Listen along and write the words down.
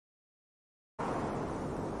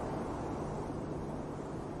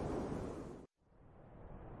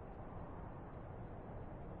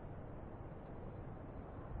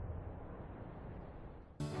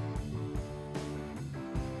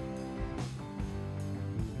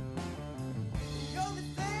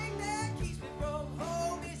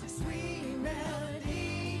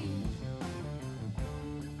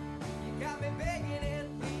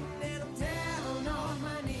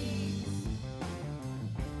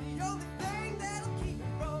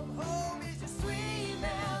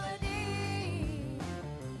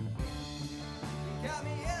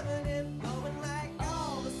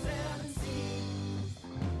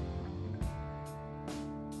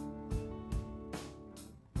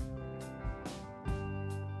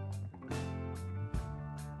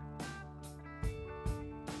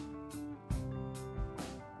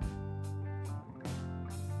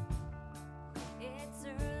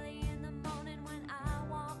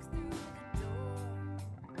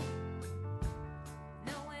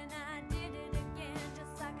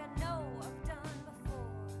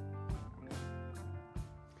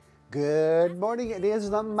Good morning. It is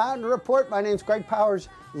the Mountain Report. My name's Greg Powers.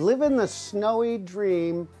 Living the snowy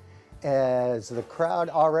dream as the crowd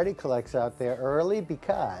already collects out there early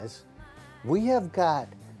because we have got,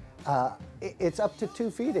 it's up to 2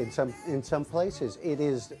 feet in some places. It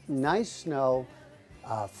is nice snow,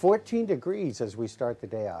 14 degrees as we start the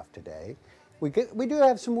day off today. We do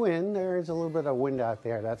have some wind. There is a little bit of wind out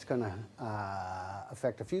there. That's going to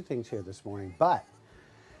affect a few things here this morning. But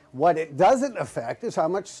what it doesn't affect is how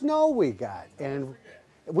much snow we got. And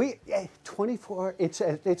 24,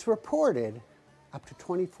 it's reported up to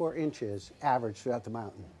 24 inches average throughout the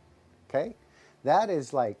mountain. Okay? That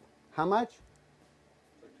is like, how much?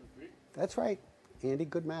 Like 2 feet. That's right. Andy,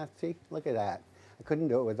 good math. See, look at that. I couldn't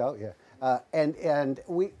do it without you. And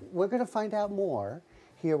we're going to find out more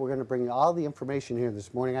here. We're going to bring you all the information here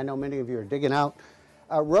this morning. I know many of you are digging out.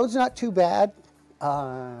 Road's not too bad.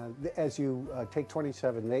 As you take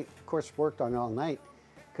 27, they of course worked on it all night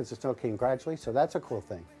because the snow came gradually, so that's a cool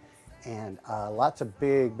thing. And lots of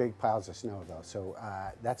big piles of snow though, so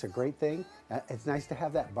that's a great thing. It's nice to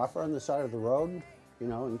have that buffer on the side of the road, you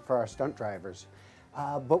know, and for our stunt drivers.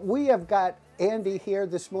 But we have got Andy here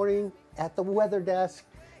this morning at the weather desk,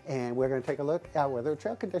 and we're going to take a look at weather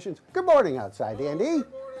trail conditions. Good morning outside, Andy.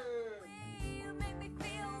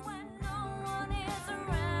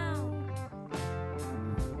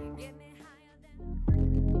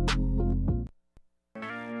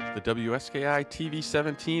 The WSKI TV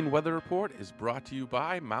 17 Weather Report is brought to you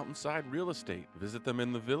by Mountainside Real Estate. Visit them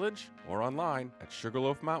in the village or online at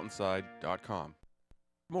sugarloafmountainside.com.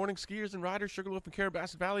 Morning skiers and riders, Sugarloaf and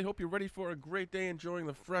Carrabassett Valley. Hope you're ready for a great day enjoying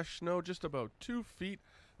the fresh snow. Just about 2 feet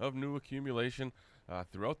of new accumulation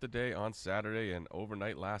throughout the day on Saturday and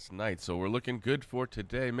overnight last night. So we're looking good for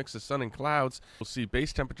today. Mix of sun and clouds. We'll see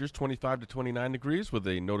base temperatures 25 to 29 degrees with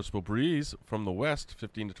a noticeable breeze from the west,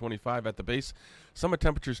 15 to 25 at the base. Summit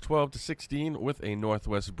temperatures 12 to 16 with a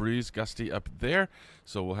northwest breeze, gusty up there.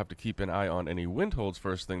 So we'll have to keep an eye on any wind holds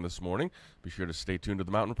first thing this morning. Be sure to stay tuned to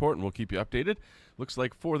the Mountain Report and we'll keep you updated. Looks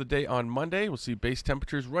like for the day on Monday, we'll see base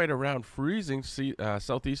temperatures right around freezing.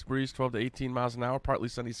 Southeast breeze 12 to 18 miles an hour, partly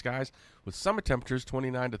sunny skies with summit temperatures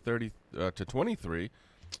 29 to 30 to 23,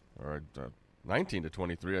 or 19 to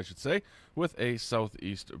 23, I should say, with a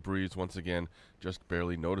southeast breeze once again just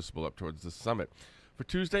barely noticeable up towards the summit. For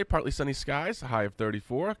Tuesday, partly sunny skies, a high of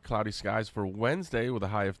 34. Cloudy skies for Wednesday with a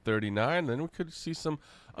high of 39. Then we could see some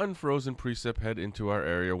unfrozen precip head into our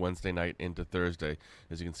area Wednesday night into Thursday.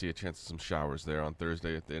 As you can see, a chance of some showers there on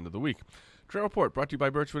Thursday at the end of the week. Trail Report brought to you by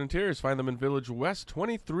Birchwood Interiors. Find them in Village West.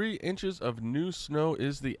 23 inches of new snow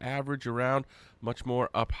is the average around. Much more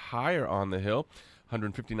up higher on the hill.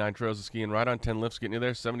 159 trails to ski and ride on, 10 lifts getting you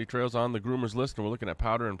there, 70 trails on the groomer's list, and we're looking at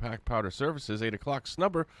powder and packed powder services. 8 o'clock,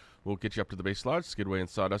 Snubber will get you up to the base lodge. Skidway and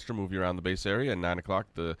Sawduster move you around the base area. And 9 o'clock,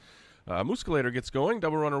 the Mooscalator gets going.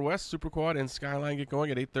 Double Runner West, Super Quad, and Skyline get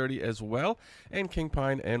going at 8:30 as well. And King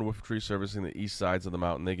Pine and Wolf Tree servicing the east sides of the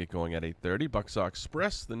mountain, they get going at 8:30. Bucksaw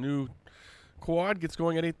Express, the new Quad, gets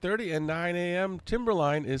going at 8:30, and 9 a.m.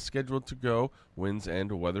 Timberline is scheduled to go, winds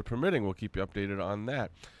and weather permitting. We'll keep you updated on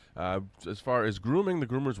that. As far as grooming, the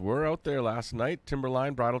groomers were out there last night.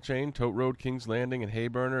 Timberline, Bridle Chain, Tote Road, Kings Landing, and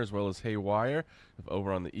Hayburner, as well as Haywire.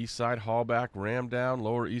 Over on the east side, Hallback, Ram Down,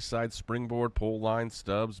 lower east side, Springboard, Pole Line,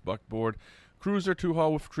 Stubbs, Buckboard, Cruiser, Two-Haul,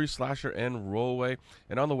 Wolf Tree, Slasher, and Rollway.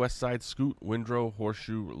 And on the west side, Scoot, Windrow,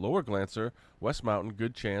 Horseshoe, Lower Glancer, West Mountain,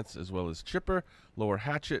 Good Chance, as well as Chipper, Lower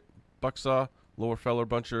Hatchet, Bucksaw, Lower Feller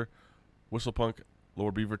Buncher, Whistlepunk,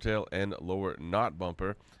 Lower Beavertail, and Lower Knot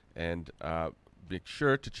Bumper. And make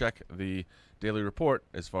sure to check the daily report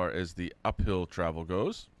as far as the uphill travel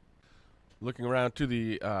goes. Looking around to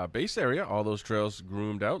the base area, all those trails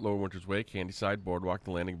groomed out. Lower Winters Way, Candyside, Boardwalk,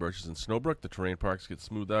 the Landing, Birches, and Snowbrook. The terrain parks get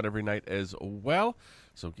smoothed out every night as well.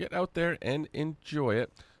 So get out there and enjoy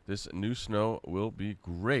it. This new snow will be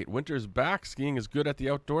great. Winter's back. Skiing is good at the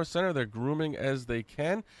Outdoor Center. They're grooming as they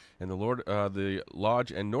can. And the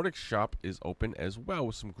Lodge and Nordic Shop is open as well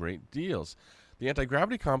with some great deals. The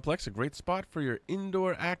Anti-Gravity Complex, a great spot for your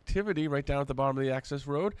indoor activity right down at the bottom of the access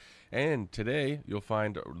road. And today you'll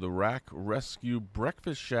find the Rack Rescue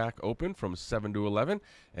Breakfast Shack open from 7 to 11.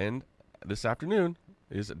 And this afternoon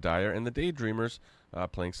is Dyer and the Daydreamers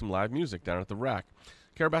playing some live music down at the Rack.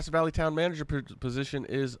 Carrabassett Valley Town Manager position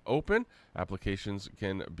is open. Applications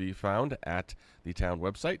can be found at the town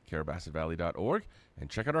website, carabassetvalley.org, and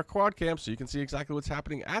check out our quad camp so you can see exactly what's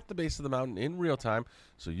happening at the base of the mountain in real time,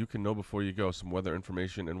 so you can know before you go. Some weather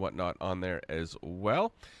information and whatnot on there as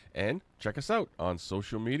well. And check us out on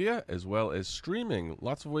social media as well as streaming.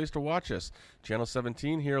 Lots of ways to watch us. Channel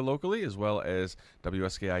 17 here locally, as well as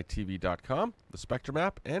WSKITV.com, the Spectrum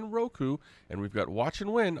app, and Roku. And we've got Watch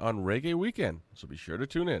and Win on Reggae Weekend, so be sure to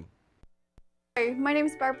tune in. Hi, my name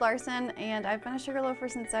is Barb Larson, and I've been a Sugarloafer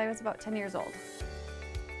since I was about 10 years old.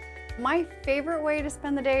 My favorite way to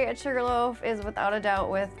spend the day at Sugarloaf is without a doubt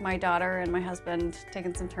with my daughter and my husband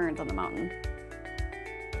taking some turns on the mountain.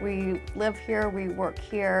 We live here, we work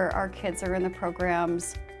here, our kids are in the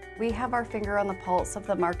programs. We have our finger on the pulse of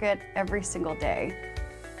the market every single day.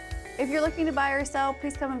 If you're looking to buy or sell,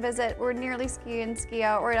 please come and visit. We're nearly ski in, ski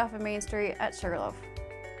out, right off of Main Street at Sugarloaf.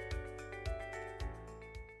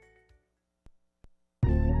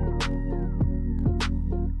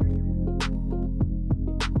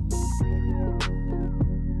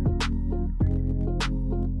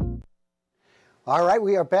 All right,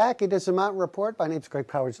 we are back. It is the Mountain Report. My name is Greg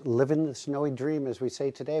Powers, living the snowy dream, as we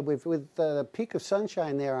say today, with the peak of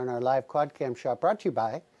sunshine there on our live quad cam shot, brought to you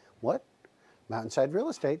by, what? Mountainside Real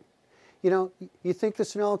Estate. You know, you think the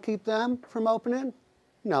snow will keep them from opening?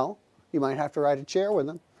 No. You might have to ride a chair with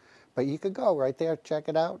them. But you could go right there, check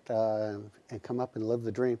it out, and come up and live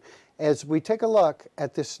the dream. As we take a look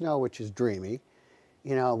at this snow, which is dreamy,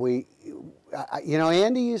 you know,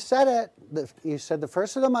 Andy, you said it. You said the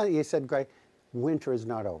first of the month, you said, Greg, winter is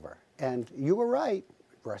not over. And you were right.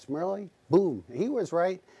 Russ Murley, boom, he was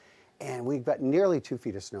right. And we've got nearly 2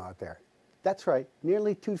 feet of snow out there. That's right,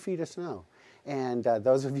 nearly 2 feet of snow. And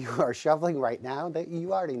those of you who are shoveling right now,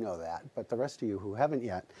 you already know that. But the rest of you who haven't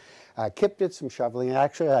yet, Kip did some shoveling.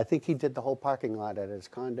 Actually, I think he did the whole parking lot at his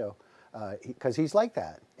condo because he's like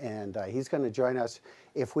that. And he's going to join us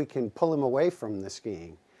if we can pull him away from the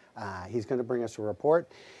skiing. He's going to bring us a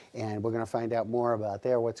report, and we're going to find out more about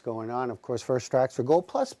what's going on. Of course, First Tracks for Gold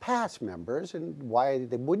Plus Pass members, and why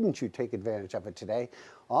wouldn't you take advantage of it today?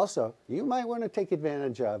 Also, you might want to take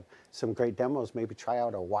advantage of some great demos, maybe try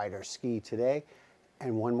out a wider ski today.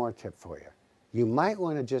 And one more tip for you. You might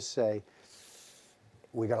want to just say,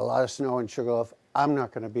 we got a lot of snow in Sugarloaf. I'm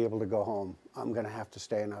not going to be able to go home. I'm going to have to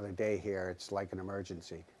stay another day here. It's like an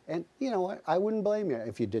emergency. And you know what? I wouldn't blame you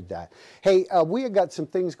if you did that. Hey, we have got some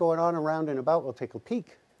things going on around and about. We'll take a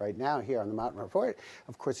peek right now here on the Mountain Report.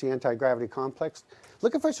 Of course, the Anti-Gravity Complex.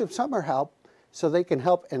 Looking for some summer help so they can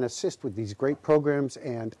help and assist with these great programs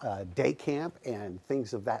and day camp and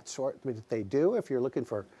things of that sort that they do. If you're looking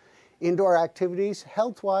for indoor activities,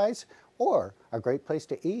 health-wise, or a great place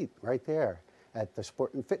to eat right there at the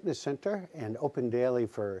Sport and Fitness Center, and open daily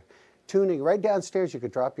for tuning. Right downstairs, you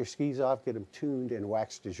could drop your skis off, get them tuned in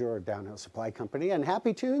Wax du Jour Downhill Supply Company. And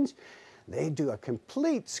Happy Tunes, they do a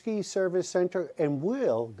complete ski service center and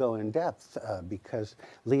will go in depth because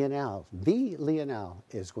Lionel, the Lionel,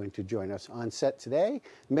 is going to join us on set today.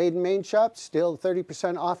 Made in Main Shop, still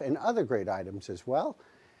 30% off, and other great items as well.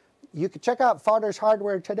 You can check out Fodder's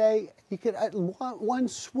Hardware today. You can, at one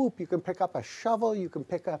swoop, you can pick up a shovel, you can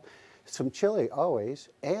pick up some chili, always,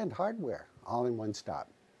 and hardware, all in one stop.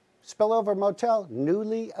 Spillover Motel,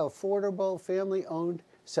 newly affordable, family-owned,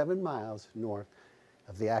 7 miles north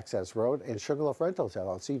of the Access Road. And Sugarloaf Rentals,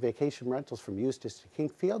 LLC, vacation rentals from Eustis to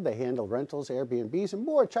Kinkfield. They handle rentals, Airbnbs, and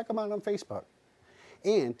more. Check them out on Facebook.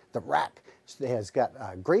 And the Rack has got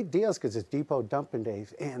great deals because it's depot dumping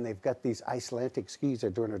days, and they've got these Icelandic skis they're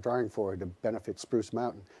doing a drawing for to benefit Spruce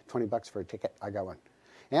Mountain. $20 for a ticket. I got one.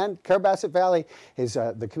 And Carabasset Valley is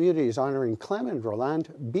the community is honoring Clem and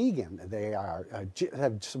Roland Began. They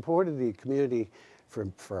have supported the community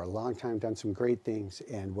for a long time, done some great things,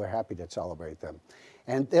 and we're happy to celebrate them.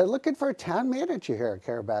 And they're looking for a town manager here at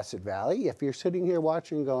Carabasset Valley. If you're sitting here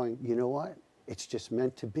watching going, you know what, it's just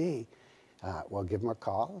meant to be, well, give them a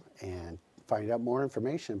call and find out more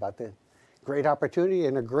information about the great opportunity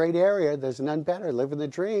in a great area. There's none better, living the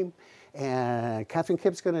dream. And Catherine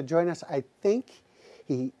Kipp's going to join us, I think.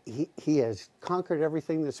 He has conquered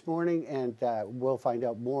everything this morning, and we'll find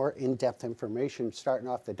out more in-depth information starting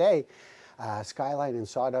off the day. Skyline and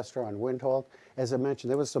Sawdust are on wind hold. As I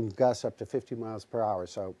mentioned, there was some gusts up to 50 miles per hour,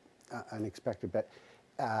 so unexpected. But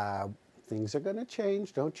things are going to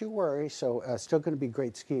change, don't you worry. So still going to be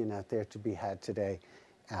great skiing out there to be had today.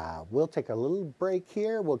 We'll take a little break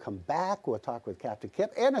here. We'll come back. We'll talk with Captain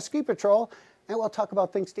Kipp and a ski patrol, and we'll talk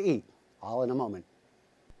about things to eat, all in a moment.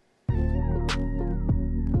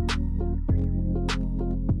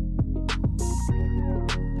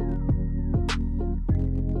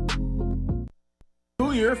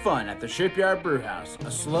 Fuel your fun at the Shipyard Brewhouse,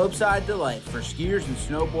 a slopeside delight for skiers and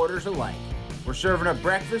snowboarders alike. We're serving up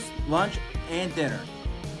breakfast, lunch, and dinner.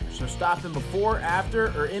 So stop in before, after,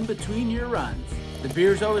 or in between your runs. The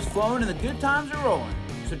beer's always flowing and the good times are rolling.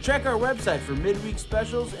 So check our website for midweek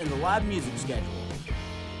specials and the live music schedule.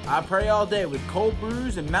 I pray all day with cold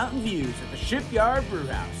brews and mountain views at the Shipyard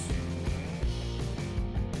Brewhouse.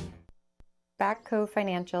 Back Cove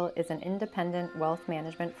Financial is an independent wealth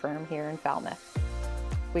management firm here in Falmouth.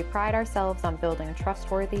 We pride ourselves on building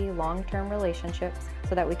trustworthy, long-term relationships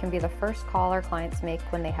so that we can be the first call our clients make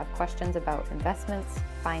when they have questions about investments,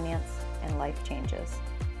 finance, and life changes.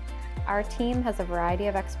 Our team has a variety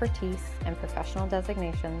of expertise and professional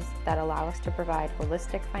designations that allow us to provide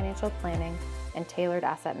holistic financial planning and tailored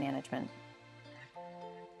asset management.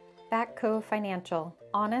 Back Cove Financial,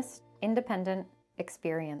 honest, independent,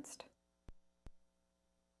 experienced.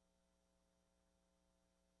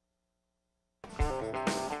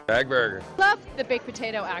 Bag burger. Love the baked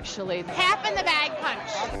potato, actually. Half in the bag punch.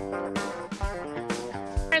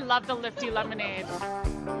 I love the lifty lemonade.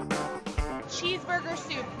 Cheeseburger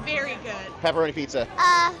soup, very good. Pepperoni pizza.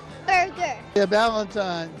 Burger. Yeah,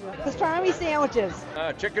 Valentine. Pastrami sandwiches.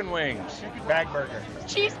 Chicken wings. Bag burger.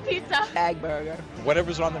 Cheese pizza. Bag burger.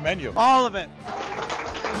 Whatever's on the menu. All of it.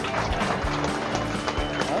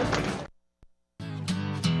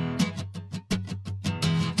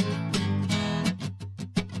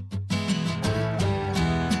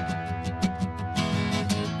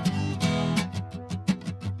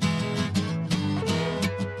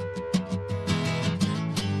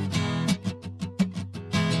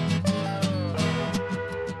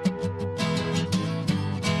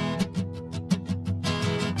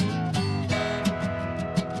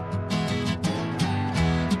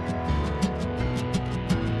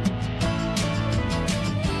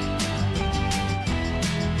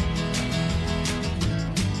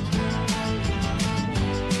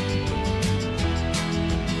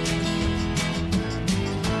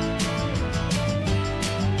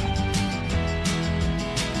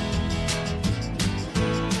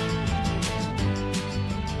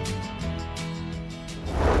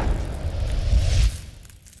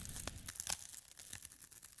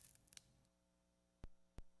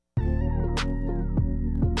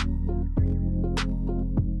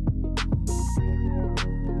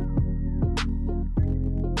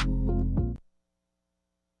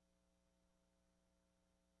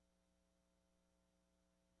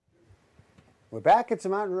 We're back. It's a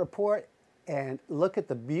Mountain Report, and look at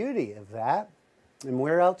the beauty of that. And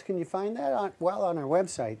where else can you find that? Well, on our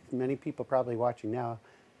website. Many people probably watching now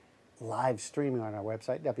live streaming on our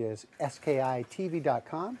website,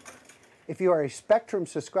 WSKITV.com. If you are a Spectrum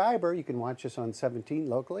subscriber, you can watch us on 17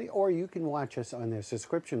 locally, or you can watch us on their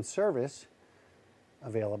subscription service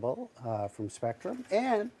available from Spectrum,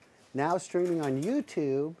 and now streaming on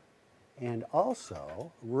YouTube and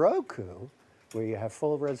also Roku, where you have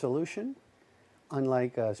full resolution.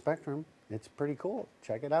 Unlike Spectrum, it's pretty cool.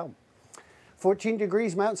 Check it out. 14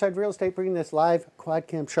 degrees, Mountainside Real Estate bringing this live quad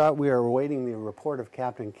cam shot. We are awaiting the report of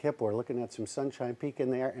Captain Kip. We're looking at some sunshine peak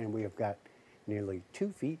in there, and we have got nearly 2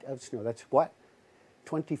 feet of snow. That's what?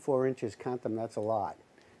 24 inches, count them, that's a lot.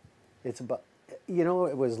 It's about, you know,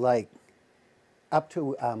 it was like up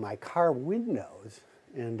to my car windows,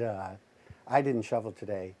 and I didn't shovel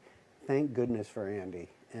today. Thank goodness for Andy.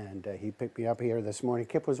 And he picked me up here this morning.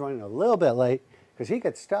 Kip was running a little bit late because he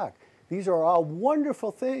got stuck. These are all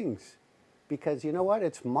wonderful things because you know what?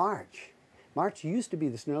 It's March. March used to be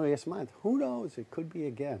the snowiest month. Who knows? It could be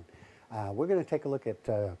again. We're going to take a look at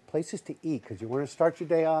places to eat because you want to start your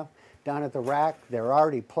day off down at the rack. They're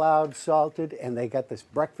already plowed, salted, and they got this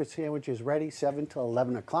breakfast sandwiches ready 7 till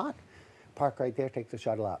 11 o'clock. Park right there. Take the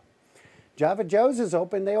shuttle out. Java Joe's is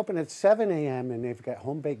open. They open at 7 a.m. and they've got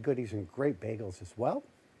home-baked goodies and great bagels as well.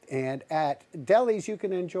 And at delis, you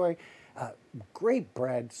can enjoy great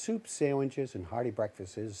bread, soup, sandwiches, and hearty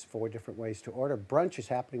breakfasts. 4 different ways to order. Brunch is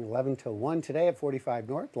happening 11 till 1 today at 45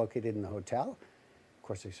 North, located in the hotel. Of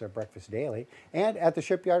course, they serve breakfast daily. And at the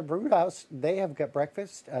Shipyard Brewhouse, they have got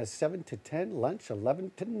breakfast 7 to 10, lunch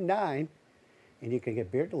 11 to 9, and you can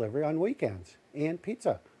get beer delivery on weekends and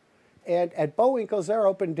pizza. And at Bowinkle's, they're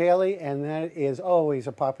open daily, and that is always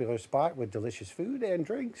a popular spot with delicious food and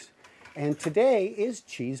drinks. And today is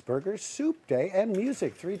Cheeseburger Soup Day and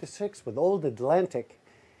music, 3 to 6 with Old Atlantic.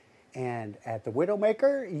 And at the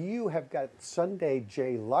Widowmaker, you have got Sunday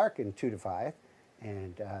J. Larkin, 2 to 5.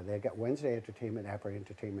 And they've got Wednesday entertainment, Apple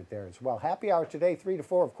Entertainment there as well. Happy hour today, 3 to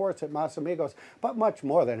 4, of course, at Mas Amigos. But much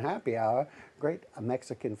more than happy hour. Great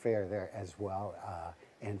Mexican fare there as well.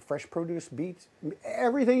 And fresh produce, beets,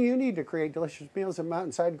 everything you need to create delicious meals at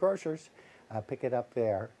Mountainside Grocers. pick it up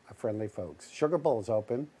there, friendly folks. Sugar Bowl's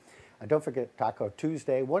open. Don't forget Taco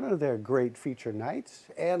Tuesday, one of their great feature nights.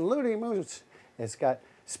 And Looney Moose has got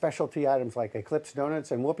specialty items like Eclipse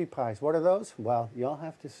Donuts and Whoopie Pies. What are those? Well, you'll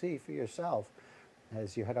have to see for yourself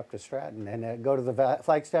as you head up to Stratton and go to the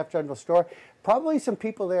Flagstaff General Store. Probably some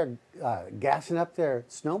people there gassing up their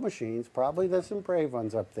snow machines. Probably there's some brave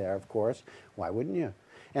ones up there, of course. Why wouldn't you?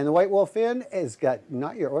 And the White Wolf Inn has got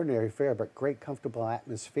not your ordinary fare, but great comfortable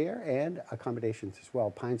atmosphere and accommodations as well.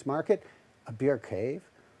 Pines Market, a beer cave,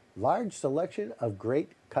 large selection of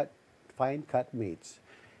great fine cut meats.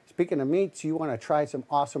 Speaking of meats, you want to try some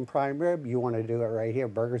awesome prime rib, you want to do it right here.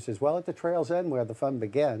 Burgers as well at the Trail's End where the fun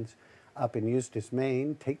begins. Up in Eustis,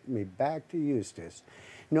 Maine. Take me back to Eustis.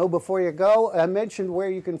 Before you go, I mentioned where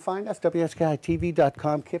you can find us,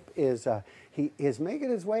 WSKITV.com. Kip is he is making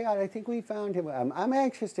his way out. I think we found him. I'm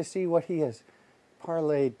anxious to see what he has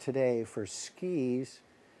parlayed today for skis.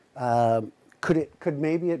 Could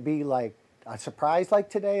maybe it be like a surprise like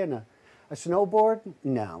today and a snowboard?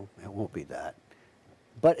 No, it won't be that.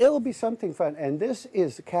 But it'll be something fun. And this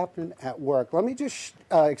is the captain at work. Let me just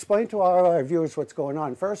explain to all our viewers what's going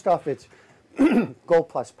on. First off, it's Gold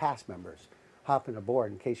Plus Pass members hopping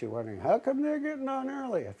aboard in case you're wondering, how come they're getting on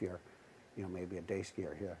early if you're, maybe a day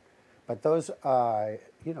skier here. But those,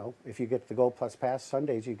 if you get the Gold Plus Pass,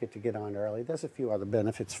 Sundays you get on early. There's a few other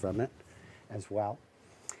benefits from it as well.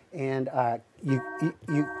 And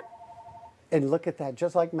and look at that,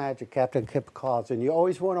 just like magic, Captain Kip calls. And you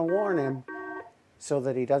always want to warn him so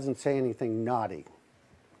that he doesn't say anything naughty.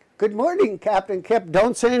 Good morning, Captain Kip.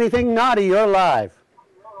 Don't say anything naughty. You're live.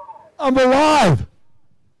 I'm alive.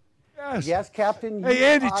 Yes. Yes, Captain. Hey,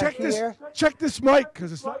 Andy, check this mic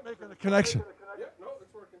because it's not making a connection.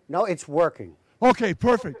 No, it's working. Okay,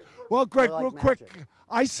 perfect. Well, Greg, like real magic. quick,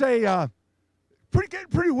 I say getting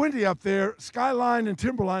pretty windy up there. Skyline and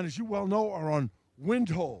Timberline, as you well know, are on wind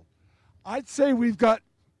hold. I'd say we've got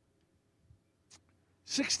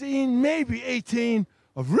 16, maybe 18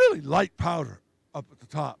 of really light powder up at the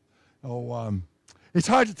top. Oh, it's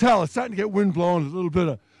hard to tell. It's starting to get wind blowing, a little bit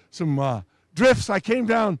of some drifts. I came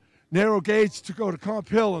down narrow gauge to go to Comp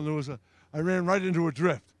Hill, and I ran right into a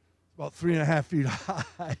drift, about 3.5 feet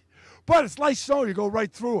high. But it's light snow. You go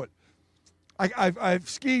right through it. I've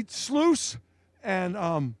skied Sluice and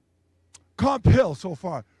Comp Hill so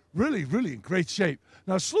far. Really, really in great shape.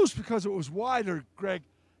 Now, Sluice, because it was wider, Greg,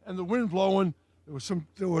 and the wind blowing,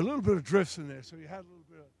 there were a little bit of drifts in there, so you had a little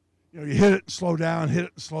bit of, you hit it and slow down, hit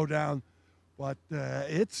it and slow down. But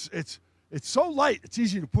it's so light, it's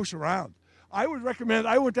easy to push around. I would recommend,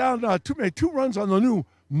 I went down, made two runs on the new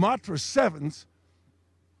Matra 7s.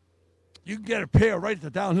 You can get a pair right at the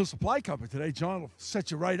Downhill Supply Company today. John will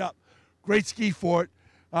set you right up. Great ski for it.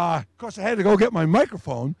 Of course, I had to go get my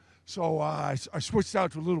microphone, so I switched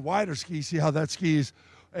out to a little wider ski, see how that ski is.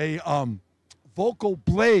 A Vocal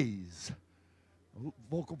Blaze.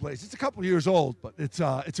 Vocal Blaze. It's a couple of years old, but it's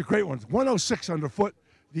a great one. It's 106 underfoot.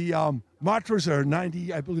 The Matras are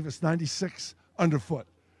 90, I believe it's 96 underfoot.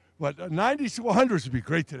 But 90s to 100s would be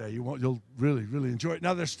great today. You'll really, really enjoy it.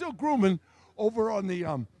 Now, they're still grooming over on the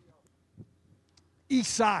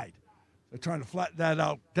east side. They're trying to flatten that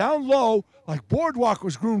out. Down low, like Boardwalk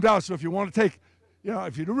was groomed out, so if you want to take,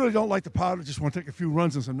 if you really don't like the powder, just want to take a few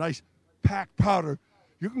runs in some nice packed powder,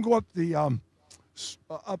 you can go up the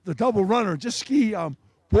double runner and just ski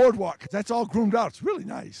Boardwalk. That's all groomed out. It's really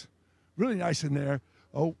nice in there.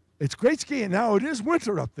 Oh, it's great skiing. Now, it is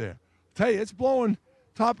winter up there. I'll tell you, it's blowing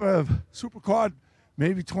top of Superquad,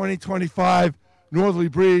 maybe 20, 25, northerly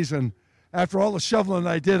breeze, and after all the shoveling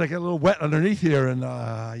I did, I got a little wet underneath here, and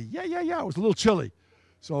it was a little chilly.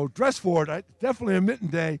 So dress for it. Definitely a mitten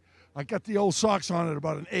day. I got the old socks on at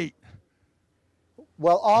about an 8.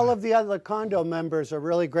 Well, all of the other condo members are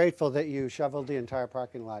really grateful that you shoveled the entire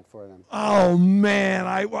parking lot for them. Oh, man,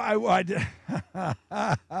 I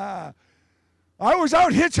was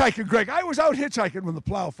out hitchhiking, Greg. I was out hitchhiking when the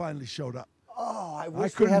plow finally showed up. Oh, I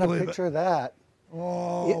wish we had a picture of that.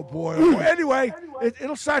 Oh, boy. Oh, boy. Anyway,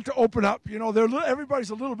 it'll start to open up. Everybody's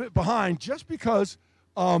a little bit behind just because,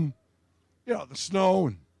 the snow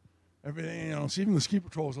and everything. Even the ski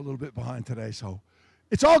patrol is a little bit behind today. So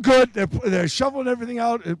it's all good. They're shoveling everything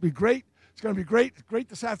out. It'll be great. It's going to be great. Great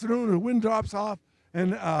this afternoon. The wind drops off,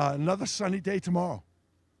 and another sunny day tomorrow.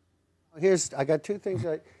 I got two things.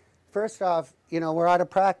 First off, we're out of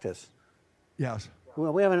practice. Yes.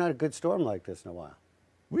 Well, we haven't had a good storm like this in a while.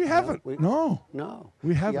 We haven't. No.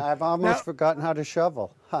 We haven't. Yeah, I've almost forgotten how to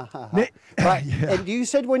shovel. And you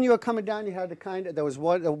said when you were coming down, you had to there was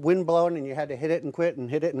a wind blowing, and you had to hit it and quit and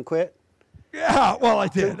hit it and quit. Yeah, well, I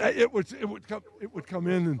did. It would come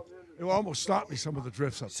in, it almost stopped me, some of the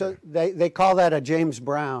drifts up So there. they call that a James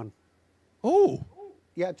Brown. Oh.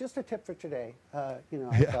 Yeah, just a tip for today. I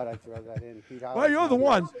thought I'd throw that in. Well, you're the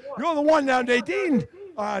one. You're the one now. Nadine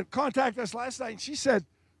contacted us last night, and she said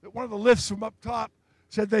that one of the lifts from up top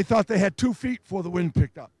said they thought they had 2 feet before the wind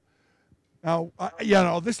picked up. Now,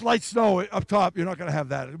 this light snow up top, you're not going to have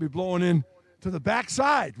that. It'll be blowing in to the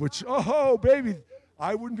backside, which, oh, baby,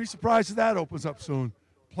 I wouldn't be surprised if that opens up soon.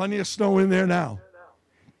 Plenty of snow in there now.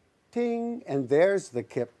 Ting, and there's the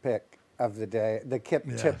Kip pick of the day, the Kip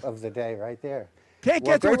tip of the day right there. Can't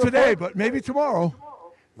get to it today, but maybe tomorrow.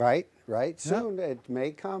 Right, soon. It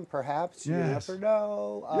may come, perhaps. Yes. You never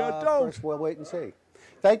know. You Of don't. course, we'll wait and see.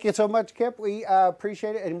 Thank you so much, Kip. We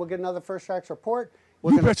appreciate it, and we'll get another First Tracks report.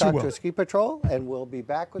 We're going to talk to a ski patrol, and we'll be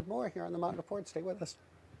back with more here on the Mountain Report. Stay with us.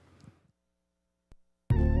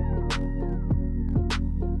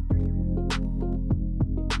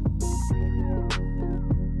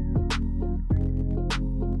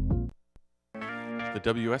 The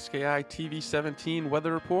WSKI TV 17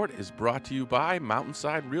 weather report is brought to you by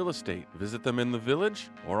Mountainside Real Estate. Visit them in the village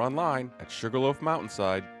or online at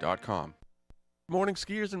sugarloafmountainside.com. Morning,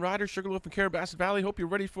 skiers and riders. Sugarloaf and Carrabassett Valley. Hope you're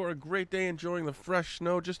ready for a great day enjoying the fresh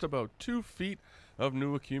snow. Just about 2 feet of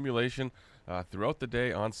new accumulation throughout the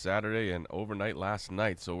day on Saturday and overnight last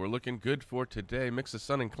night. So we're looking good for today. Mix of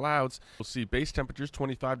sun and clouds. We'll see base temperatures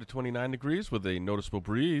 25 to 29 degrees with a noticeable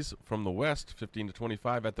breeze from the west, 15 to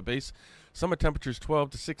 25 at the base. Summit temperatures 12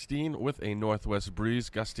 to 16 with a northwest breeze,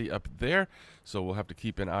 gusty up there. So we'll have to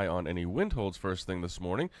keep an eye on any wind holds first thing this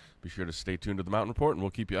morning. Be sure to stay tuned to the Mountain Report and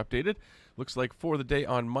we'll keep you updated. Looks like for the day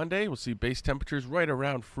on Monday, we'll see base temperatures right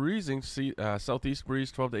around freezing. Southeast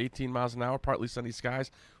breeze 12 to 18 miles an hour, partly sunny skies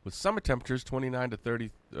with summit temperatures 29 to 30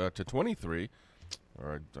 to 23,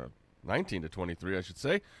 or 19 to 23, I should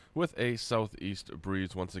say, with a southeast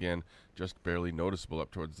breeze once again just barely noticeable up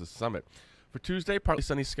towards the summit. For Tuesday, partly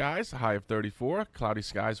sunny skies, a high of 34. Cloudy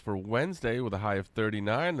skies for Wednesday with a high of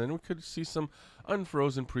 39. Then we could see some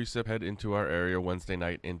unfrozen precip head into our area Wednesday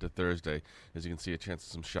night into Thursday. As you can see, a chance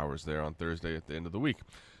of some showers there on Thursday at the end of the week.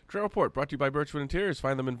 Trail report brought to you by Birchwood Interiors.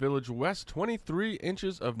 Find them in Village West. 23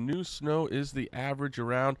 inches of new snow is the average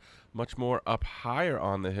around, much more up higher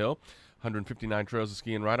on the hill. 159 trails to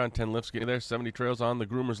ski and ride on, 10 lifts getting there, 70 trails on the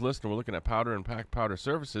groomer's list, and we're looking at powder and packed powder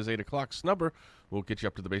services. 8 o'clock, Snubber will get you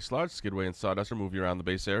up to the base lodge. Skidway and Sawduster move you around the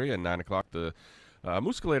base area. And 9 o'clock, the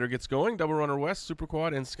Musculator gets going. Double Runner West, Super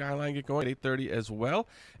Quad, and Skyline get going at 8:30 as well.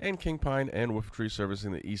 And King Pine and Wolf Tree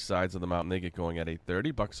servicing the east sides of the mountain, they get going at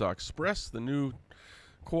 8:30. Bucksaw Express, the new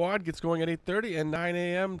Quad, gets going at 8:30, and 9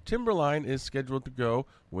 a.m. Timberline is scheduled to go,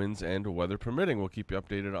 winds and weather permitting. We'll keep you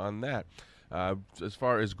updated on that. As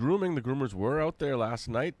far as grooming, the groomers were out there last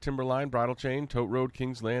night. Timberline, Bridle Chain, Tote Road,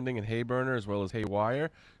 Kings Landing, and Hayburner, as well as Haywire.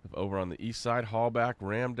 Over on the east side, Hallback,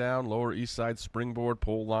 Ram Down, lower east side, Springboard,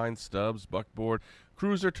 Pole Line, Stubbs, Buckboard,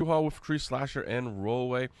 Cruiser, Two-Haul, Wolf Tree, Slasher, and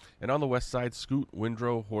Rollway. And on the west side, Scoot,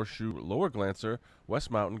 Windrow, Horseshoe, Lower Glancer,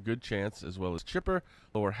 West Mountain, Good Chance, as well as Chipper,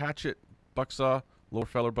 Lower Hatchet, Bucksaw, Lower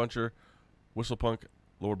Feller Buncher, Whistlepunk,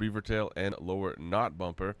 Lower Beavertail, and Lower Knot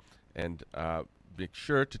Bumper. And make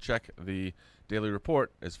sure to check the daily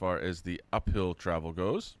report as far as the uphill travel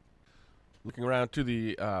goes. Looking around to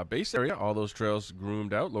the base area, all those trails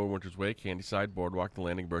groomed out. Lower Winters Way, Candyside, Boardwalk, the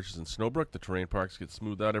Landing, Birches, and Snowbrook. The terrain parks get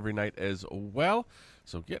smoothed out every night as well.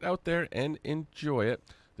 So get out there and enjoy it.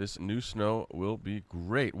 This new snow will be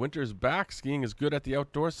great. Winter's back. Skiing is good at the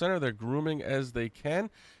Outdoor Center. They're grooming as they can.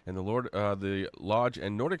 And the Lodge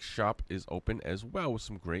and Nordic Shop is open as well with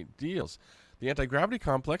some great deals. The Anti-Gravity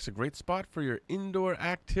Complex, a great spot for your indoor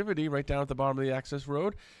activity right down at the bottom of the access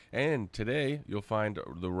road. And today you'll find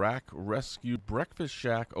the Rack Rescue Breakfast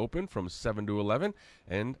Shack open from 7 to 11.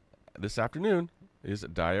 And this afternoon is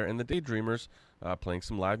Dyer and the Daydreamers playing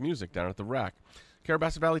some live music down at the Rack.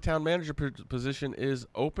 Carrabassett Valley Town Manager position is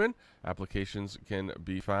open. Applications can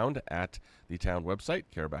be found at the town website,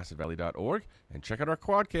 carrabassettvalley.org. And check out our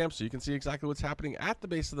quad cam so you can see exactly what's happening at the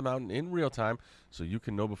base of the mountain in real time so you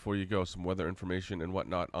can know before you go. Some weather information and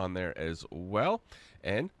whatnot on there as well.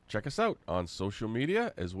 And check us out on social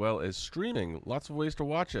media as well as streaming. Lots of ways to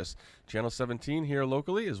watch us. Channel 17 here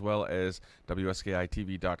locally, as well as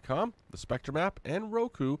WSKITV.com, the Spectrum app, and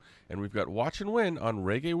Roku. And we've got Watch and Win on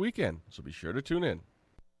Reggae Weekend, so be sure to tune in.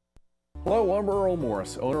 Hello, I'm Earl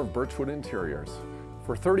Morris, owner of Birchwood Interiors.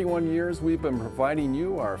 For 31 years, we've been providing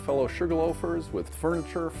you, our fellow Sugarloafers, with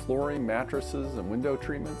furniture, flooring, mattresses, and window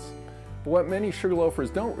treatments. But what many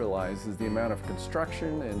Sugarloafers don't realize is the amount of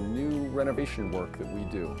construction and new renovation work that we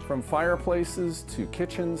do. From fireplaces to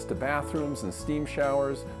kitchens to bathrooms and steam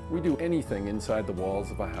showers, we do anything inside the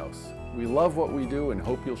walls of a house. We love what we do and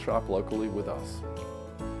hope you'll shop locally with us.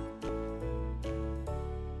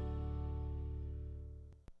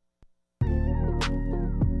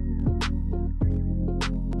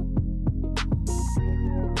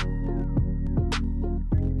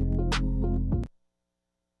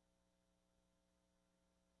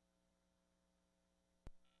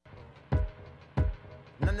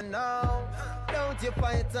 now. Don't you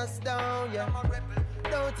fight us down, yeah.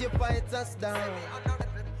 Don't you fight us down.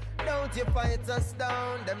 Don't you fight us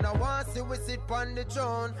down. Them now want to see we sit on the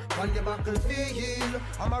throne. On the battlefield,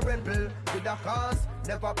 I'm a rebel with a cause,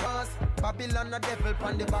 never pass. Babylon a devil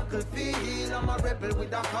on the battlefield. I'm a rebel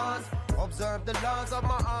with a cause. Observe the laws of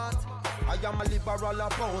my heart. I am a liberal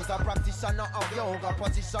opposer, practitioner of yoga,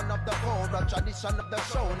 position of the cobra, tradition of the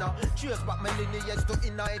Shona. Trace back my lineage to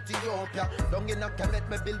inner Ethiopia. Down in a Kemet,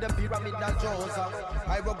 me build a pyramid of Joseph.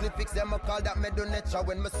 Hieroglyphics, them I call that Medonecha.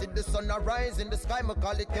 When me see the sun arise in the sky, me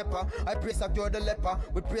call it Kepa. I praise a cure the leper,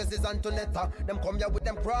 with praises Antonetta. Them come here with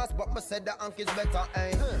them cross, but me said the ank is better,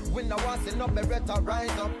 eh. We now want to no beretta,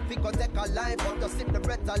 rise up. Fico take a life up, just sip the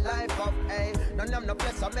beretta life up, eh. None of no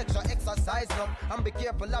flesh, I make sure exercise up. And be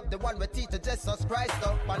careful of the one we teach to Jesus Christ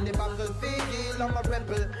up. On the battlefield, I'm a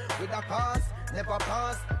rebel with a cause, never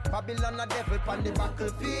pass. Babylon a devil on the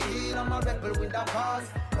battlefield. I'm a rebel with a cause.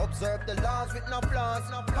 Observe the laws with no flaws.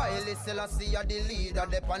 Kylie Selassie are the leader.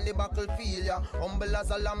 They on the battlefield, yeah. Humble as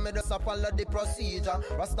a lamb, me just follow the procedure.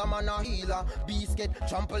 Rastaman a healer. Beast get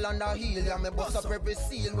trample on the heel, yeah. Me bust up every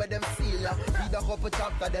seal where them seal, yeah. Read a couple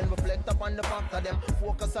chapter, then reflect upon the fact of them.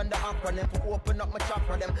 Focus on the acronym for open up my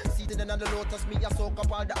chakra, them. Seated in the lotus, me a soak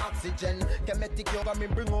up all the oxygen. Kemetic yoga me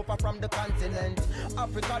bring over from the continent.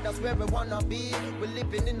 Africa, that's where we wanna be. We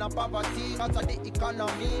living in a poverty, cause of the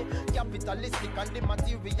economy. Capitalistic and the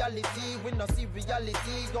materiality. We no see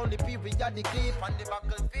reality, only periodically. On the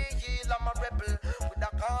battlefield, I'm a rebel with a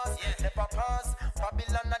cause, never pass.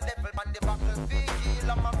 Babylon a devil on the battlefield.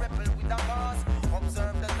 I'm a rebel with a cause.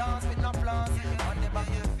 Observe the laws with no flaws. On the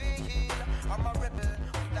battlefield, I'm a rebel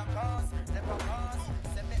with a cause, never pass.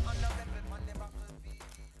 Set me on a rebel on the battlefield.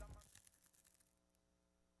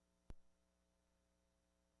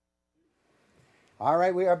 All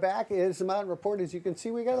right, we are back. It is the Mountain Report. As you can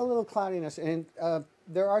see, we got a little cloudiness, and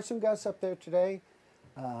there are some gusts up there today.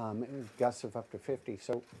 Gusts of up to 50.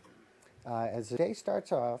 So as the day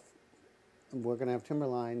starts off, we're going to have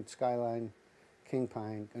Timberline, Skyline, King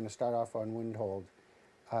Pine, going to start off on Windhold.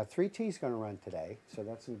 3T is going to run today, so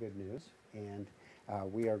that's some good news. And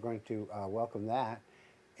we are going to welcome that.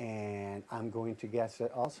 And I'm going to guess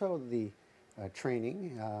that also the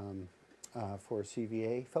training for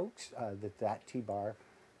CVA folks, that T-bar,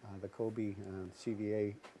 the Kobe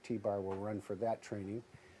CVA T-bar will run for that training.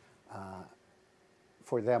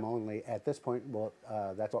 For them only at this point. Well,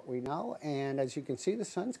 that's what we know. And as you can see, the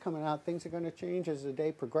sun's coming out. Things are going to change as the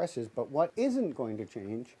day progresses. But what isn't going to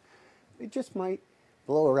change, it just might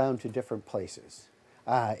blow around to different places.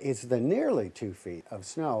 It's the nearly 2 feet of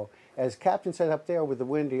snow. As Captain said up there with the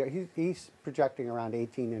wind, he's projecting around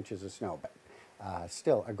 18 inches of snow. But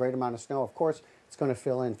still, a great amount of snow. Of course, it's going to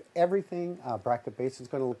fill in everything. Bracket Basin is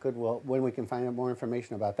going to look good. Well, when we can find out more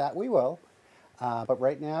information about that, we will. But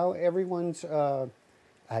right now, everyone's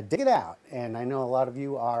dig it out. And I know a lot of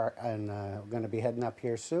you are going to be heading up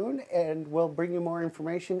here soon. And we'll bring you more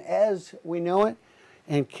information as we know it.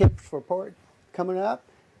 And Kip's report coming up.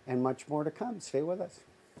 And much more to come. Stay with us.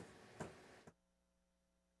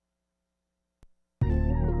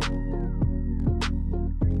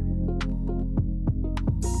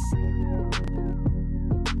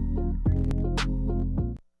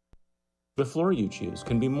 The floor you choose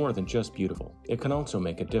can be more than just beautiful. It can also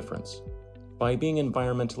make a difference. By being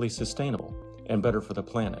environmentally sustainable and better for the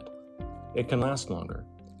planet, it can last longer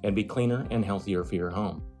and be cleaner and healthier for your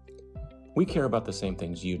home. We care about the same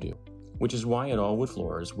things you do, which is why at Allwood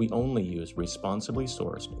Floors we only use responsibly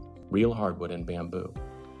sourced, real hardwood and bamboo.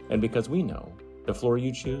 And because we know the floor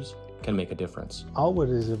you choose can make a difference. Allwood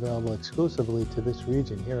is available exclusively to this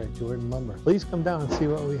region here at Jordan Lumber. Please come down and see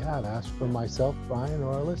what we have. Ask for myself, Brian,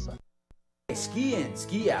 or Alyssa. Ski in,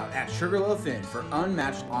 ski out at Sugarloaf Inn for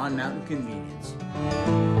unmatched on-mountain convenience.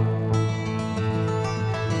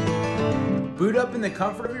 Boot up in the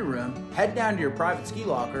comfort of your room, head down to your private ski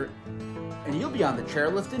locker, and you'll be on the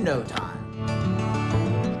chairlift in no time.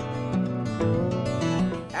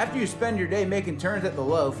 After you spend your day making turns at the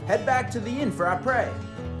loaf, head back to the inn for après.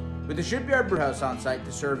 With the Shipyard Brewhouse on site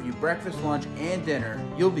to serve you breakfast, lunch, and dinner,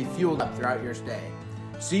 you'll be fueled up throughout your stay.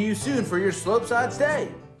 See you soon for your slopeside stay.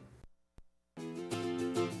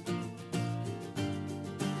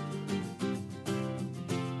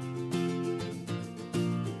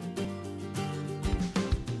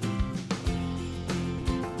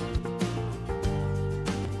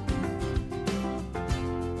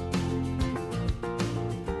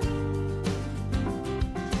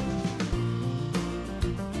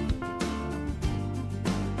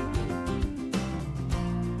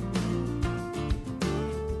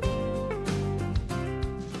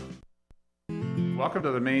 Welcome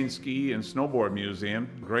to the Maine Ski and Snowboard Museum.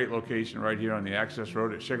 Great location right here on the access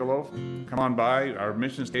road at Sugarloaf. Come on by. Our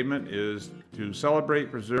mission statement is to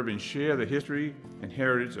celebrate, preserve, and share the history and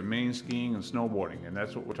heritage of Maine skiing and snowboarding, and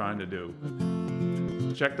that's what we're trying to do.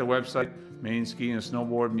 Check the website,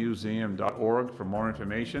 mainskiandsnowboardmuseum.org, for more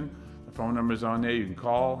information. The phone number's on there. You can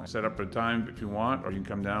call, set up a time if you want, or you can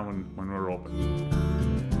come down when we're open.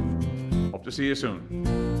 Hope to see you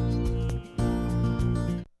soon.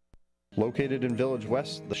 Located in Village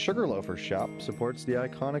West, the Sugarloafer shop supports the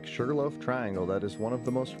iconic Sugarloaf Triangle that is one of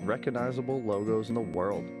the most recognizable logos in the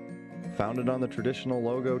world. Founded on the traditional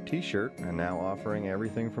logo t-shirt and now offering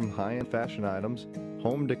everything from high-end fashion items,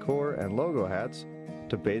 home decor, and logo hats,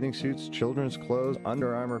 to bathing suits, children's clothes,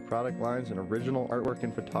 Under Armour product lines, and original artwork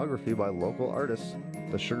and photography by local artists,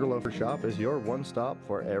 the Sugarloafer shop is your one-stop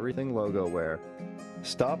for everything logo wear.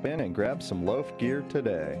 Stop in and grab some loaf gear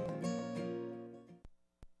today.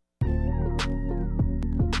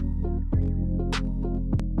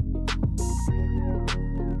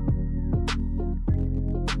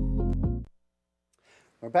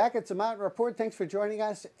 We're back. It's the Mountain Report. Thanks for joining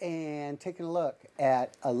us and taking a look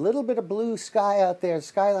at a little bit of blue sky out there.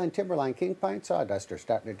 Skyline, Timberline, King Pine, Sawduster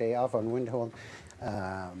starting their day off on Windhold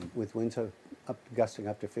with winds gusting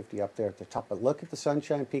up to 50 up there at the top. But look at the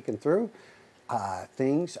sunshine peeking through.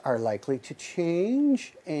 Things are likely to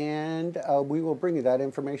change, and we will bring you that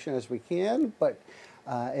information as we can. But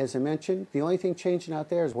as I mentioned, the only thing changing out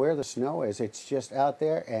there is where the snow is. It's just out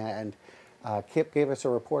there, and Kip gave us a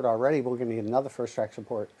report already. We're going to get another first tracks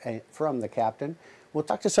report from the captain. We'll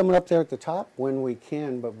talk to someone up there at the top when we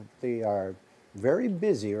can, but they are very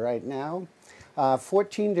busy right now.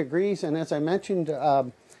 14 degrees, and as I mentioned,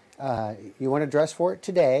 you want to dress for it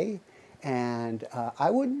today. And I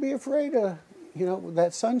wouldn't be afraid of,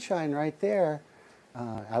 that sunshine right there.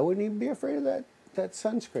 I wouldn't even be afraid of that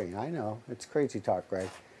sunscreen. I know, it's crazy talk, Greg.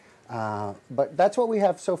 But that's what we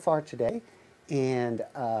have so far today. And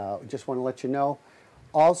just want to let you know.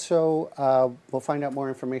 Also, we'll find out more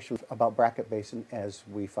information about Brackett Basin as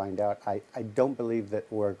we find out. I don't believe that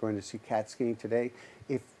we're going to see cat skiing today.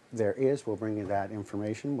 If there is, we'll bring you that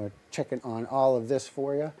information. We're checking on all of this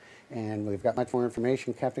for you, and we've got much more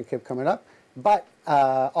information, Captain Kip, coming up. But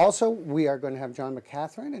also, we are going to have John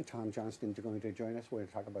McCatherine and Tom Johnston going to join us. We're going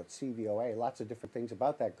to talk about CVOA, lots of different things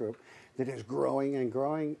about that group that is growing and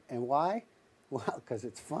growing. And why? Well, because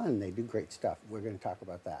it's fun. They do great stuff. We're going to talk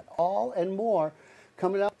about that. All and more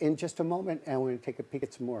coming up in just a moment, and we're going to take a peek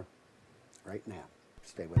at some more right now.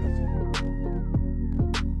 Stay with us.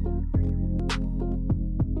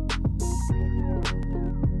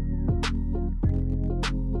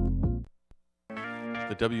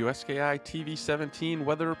 The WSKI TV 17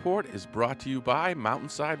 Weather Report is brought to you by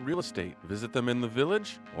Mountainside Real Estate. Visit them in the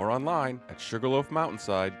village or online at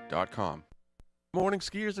sugarloafmountainside.com. Morning,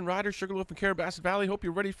 skiers and riders, Sugarloaf and Carrabassett Valley. Hope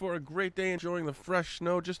you're ready for a great day enjoying the fresh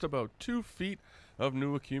snow. Just about 2 feet of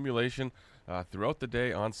new accumulation throughout the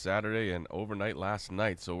day on Saturday and overnight last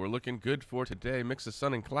night. So we're looking good for today. Mix of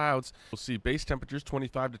sun and clouds. We'll see base temperatures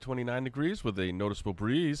 25 to 29 degrees with a noticeable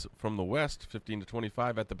breeze from the west, 15 to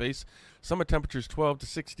 25 at the base. Summer temperatures 12 to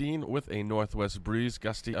 16 with a northwest breeze,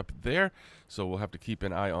 gusty up there. So we'll have to keep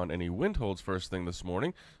an eye on any wind holds first thing this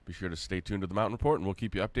morning. Be sure to stay tuned to the Mountain Report and we'll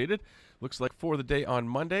keep you updated. Looks like for the day on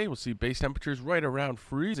Monday, we'll see base temperatures right around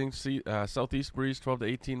freezing. See southeast breeze 12 to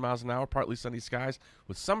 18 miles an hour, partly sunny skies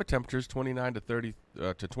with summer temperatures 29 to 30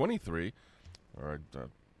 to 23, or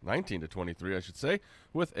 19 to 23, I should say,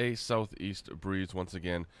 with a southeast breeze once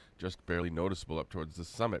again, just barely noticeable up towards the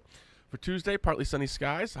summit. For Tuesday, partly sunny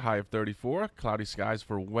skies, a high of 34. Cloudy skies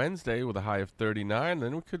for Wednesday with a high of 39.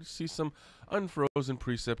 Then we could see some unfrozen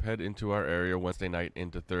precip head into our area Wednesday night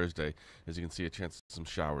into Thursday. As you can see, a chance of some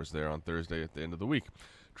showers there on Thursday at the end of the week.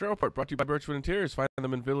 Trail report brought to you by Birchwood Interiors. Find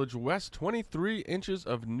them in Village West. 23 inches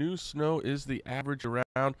of new snow is the average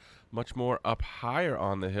around, much more up higher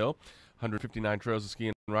on the hill. 159 trails to ski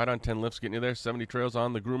and ride on, 10 lifts getting you there, 70 trails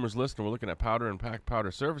on the groomer's list, and we're looking at powder and packed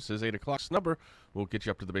powder surfaces. 8 o'clock snubber will get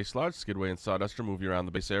you up to the base lodge. Skidway and Sawduster move you around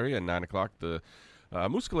the base area, and 9 o'clock the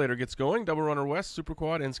Musculator gets going. Double Runner West, Super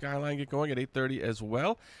Quad, and Skyline get going at 8:30 as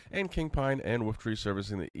well. And King Pine and Wolf Tree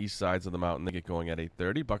servicing the east sides of the mountain, they get going at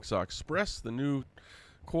 8:30. Bucksaw Express, the new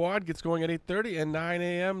quad, gets going at 8:30, and 9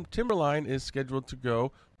 a.m. Timberline is scheduled to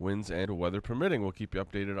go, winds and weather permitting. We'll keep you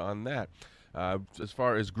updated on that. As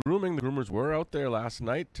far as grooming, the groomers were out there last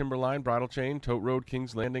night. Timberline, Bridle Chain, Tote Road,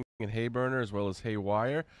 Kings Landing, and Hayburner, as well as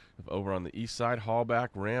Haywire. Over on the east side, Hallback,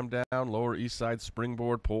 Ram Down, lower east side,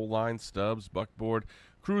 Springboard, Pole Line, Stubbs, Buckboard,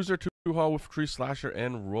 Cruiser, Two-Haul with Tree Slasher,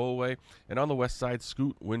 and Rollway. And on the west side,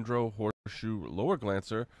 Scoot, Windrow, Horseshoe, Lower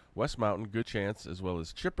Glancer, West Mountain, Good Chance, as well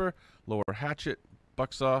as Chipper, Lower Hatchet,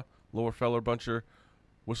 Bucksaw, Lower Feller Buncher,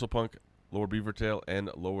 Whistle Punk, Lower Beavertail, and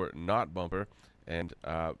Lower Knot Bumper. And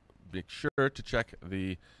make sure to check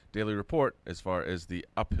the daily report as far as the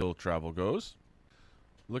uphill travel goes.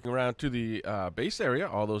 Looking around to the base area,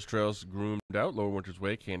 all those trails groomed out. Lower Winters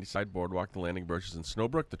Way, Candyside, Boardwalk, the Landing Birches, and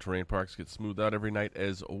Snowbrook. The terrain parks get smoothed out every night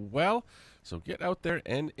as well. So get out there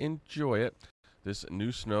and enjoy it. This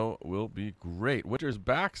new snow will be great. Winter's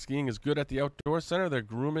back. Skiing is good at the Outdoor Center. They're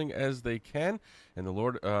grooming as they can. And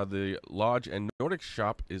the Lodge and Nordic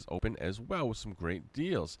Shop is open as well with some great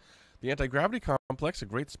deals. The Anti-Gravity Complex, a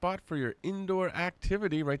great spot for your indoor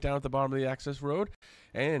activity right down at the bottom of the access road.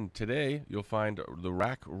 And today you'll find the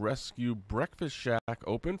Rack Rescue Breakfast Shack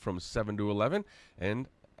open from 7 to 11. And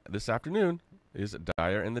this afternoon is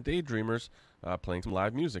Dyer and the Daydreamers playing some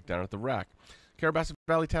live music down at the Rack. Carrabassett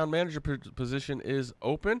Valley Town Manager position is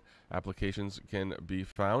open. Applications can be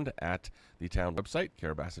found at the town website,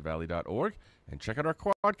 carrabassettvalley.org. And check out our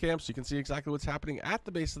quad cam so you can see exactly what's happening at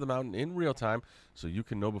the base of the mountain in real time so you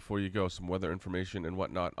can know before you go. Some weather information and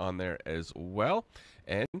whatnot on there as well.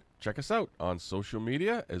 And check us out on social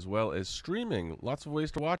media as well as streaming. Lots of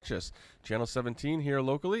ways to watch us. Channel 17 here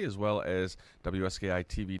locally as well as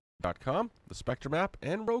WSKI.TV.com, the Spectrum app,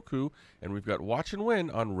 and Roku. And we've got Watch and Win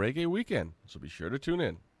on Reggae Weekend, so be sure to tune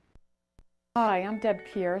in. Hi, I'm Deb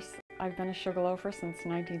Pierce. I've been a sugarloafer since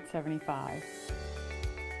 1975.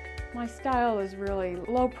 My style is really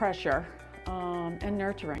low pressure and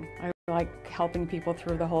nurturing. I like helping people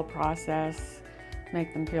through the whole process,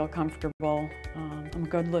 make them feel comfortable. I'm a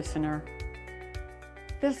good listener.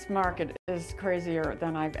 This market is crazier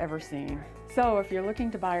than I've ever seen. So if you're looking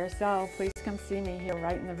to buy or sell, please come see me here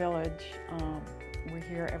right in the village. We're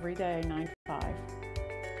here every day, 9 to 5.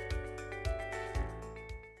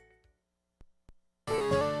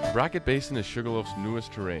 Brackett Basin is Sugarloaf's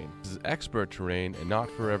newest terrain. This is expert terrain and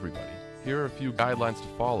not for everybody. Here are a few guidelines to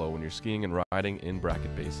follow when you're skiing and riding in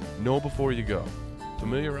Brackett Basin. Know before you go.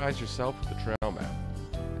 Familiarize yourself with the trail map.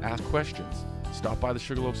 Ask questions. Stop by the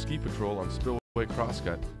Sugarloaf Ski Patrol on Spillway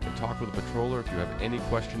Crosscut and talk with a patroller if you have any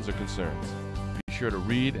questions or concerns. Be sure to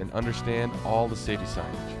read and understand all the safety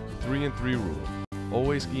signage. 3 and 3 rule.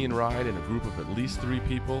 Always ski and ride in a group of at least 3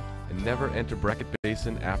 people and never enter Brackett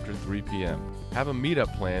Basin after 3 p.m. Have a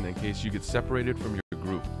meetup plan in case you get separated from your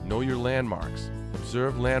group. Know your landmarks.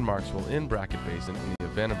 Observe landmarks while in Brackett Basin in the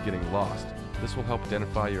event of getting lost. This will help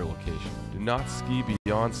identify your location. Do not ski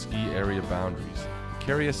beyond ski area boundaries.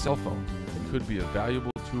 Carry a cell phone. It could be a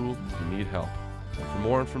valuable tool if you need help. For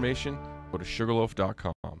more information, go to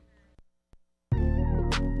sugarloaf.com.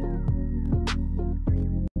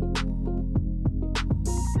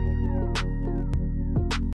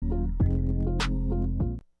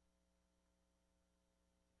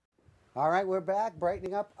 All right, we're back,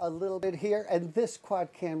 brightening up a little bit here, and this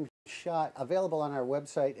quad cam shot available on our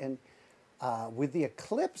website. And with the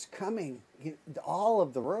eclipse coming, all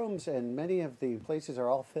of the rooms and many of the places are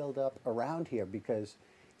all filled up around here because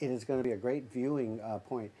it is going to be a great viewing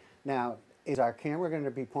point. Now, is our camera going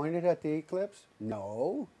to be pointed at the eclipse?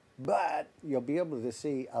 No, but you'll be able to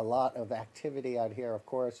see a lot of activity out here, of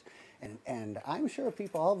course, and I'm sure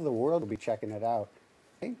people all over the world will be checking it out.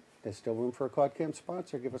 There's still room for a quad cam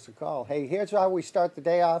sponsor. Give us a call. Hey, here's how we start the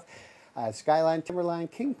day off. Skyline, Timberline,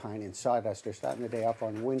 King Pine, and Sawdust are starting the day off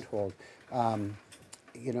on Windhold.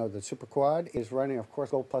 You know, the Super Quad is running, of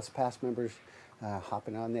course, Gold Plus Pass members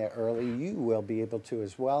hopping on there early. You will be able to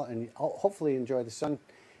as well, and hopefully enjoy the sun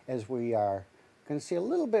as we are going to see a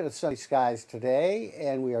little bit of sunny skies today,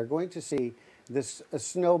 and we are going to see this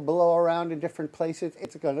snow blow around in different places.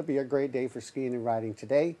 It's going to be a great day for skiing and riding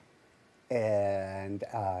today. And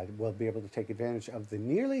we'll be able to take advantage of the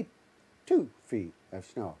nearly 2 feet of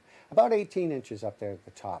snow. About 18 inches up there at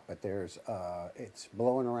the top, but there's it's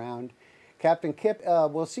blowing around. Captain Kip,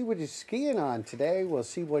 we'll see what he's skiing on today. We'll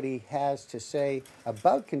see what he has to say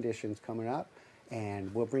about conditions coming up.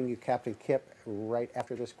 And we'll bring you Captain Kip right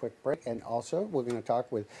after this quick break. And also, we're going to talk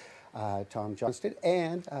with Tom Johnston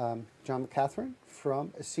and John McCatherine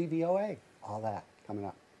from CVOA. All that coming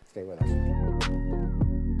up. Stay with us.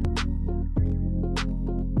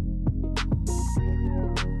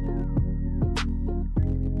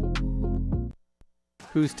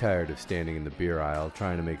 Who's tired of standing in the beer aisle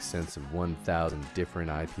trying to make sense of 1,000 different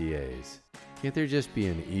IPAs? Can't there just be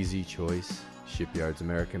an easy choice? Shipyard's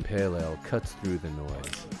American Pale Ale cuts through the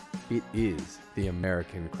noise. It is the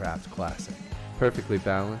American craft classic, perfectly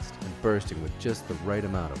balanced and bursting with just the right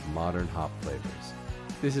amount of modern hop flavors.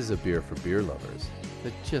 This is a beer for beer lovers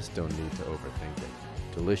that just don't need to overthink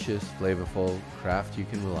it. Delicious, flavorful, craft you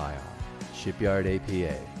can rely on. Shipyard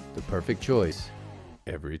APA, the perfect choice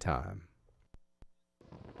every time.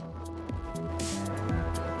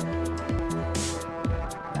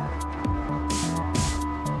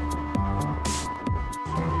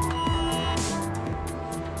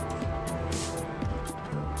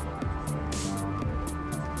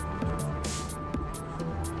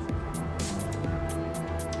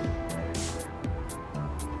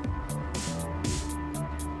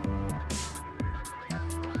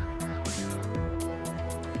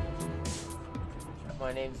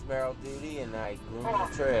 my name's Merrill Duty, and I groom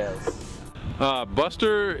the trails.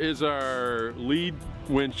 Buster is our lead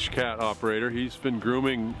winch cat operator. He's been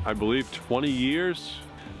grooming, I believe, 20 years.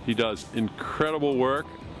 He does incredible work.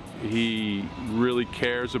 He really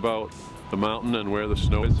cares about the mountain and where the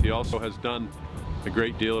snow is. He also has done a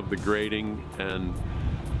great deal of the grading and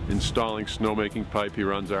installing snowmaking pipe. He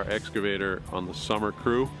runs our excavator on the summer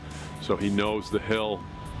crew, so he knows the hill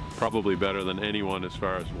probably better than anyone as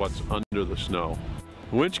far as what's under the snow.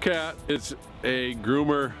 Winch cat is a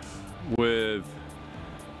groomer with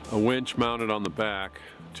a winch mounted on the back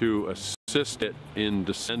to assist it in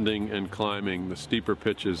descending and climbing the steeper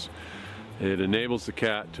pitches. It enables the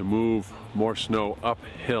cat to move more snow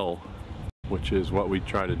uphill, which is what we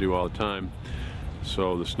try to do all the time,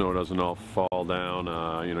 so the snow doesn't all fall down.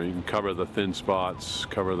 You know, you can cover the thin spots,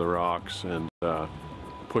 cover the rocks, and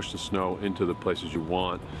push the snow into the places you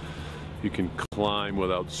want. You can climb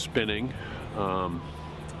without spinning,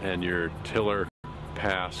 and your tiller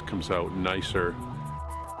pass comes out nicer.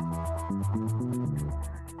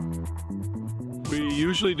 We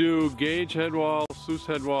usually do gauge head wall, sluice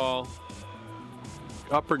head wall,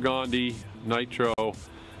 upper Gondi, nitro,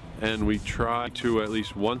 and we try to at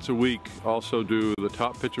least once a week also do the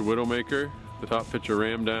top pitch of Widowmaker, the top pitch of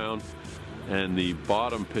Ram Down, and the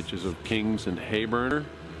bottom pitches of Kings and Hayburner.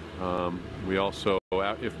 We also,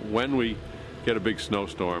 when we get a big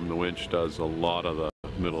snowstorm, the winch does a lot of the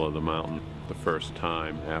middle of the mountain the first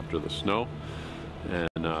time after the snow.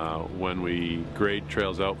 And when we grade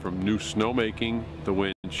trails out from new snowmaking, the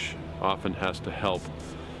winch often has to help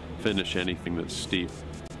finish anything that's steep,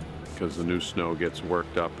 because the new snow gets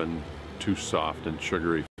worked up and too soft and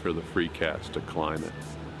sugary for the free cats to climb it.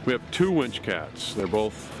 We have two winch cats. They're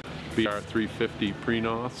both BR 350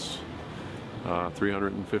 Prenoths,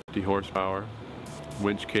 350 horsepower.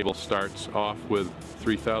 Winch cable starts off with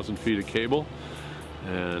 3,000 feet of cable,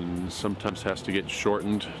 and sometimes has to get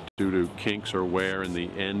shortened due to kinks or wear in the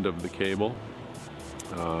end of the cable.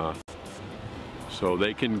 So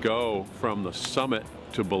they can go from the summit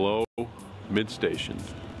to below mid-station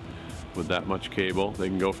with that much cable. They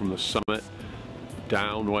can go from the summit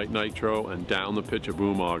down White Nitro and down the pitch of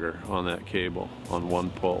Boom Auger on that cable on one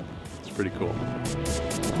pull. It's pretty cool.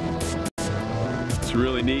 It's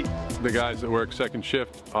really neat. The guys that work second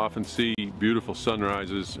shift often see beautiful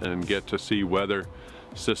sunrises and get to see weather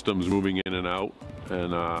systems moving in and out,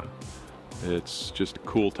 and it's just a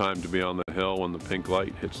cool time to be on the hill when the pink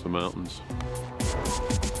light hits the mountains.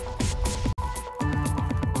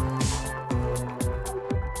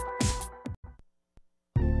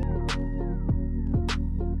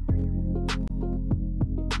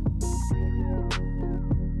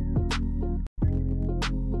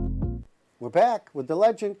 We're back with the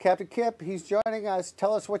legend, Captain Kip. He's joining us.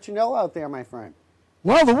 Tell us what you know out there, my friend.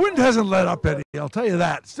 Well, the wind hasn't let up any, I'll tell you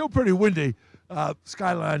that. Still pretty windy.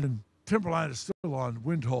 Skyline and Timberline is still on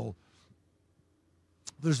wind hole.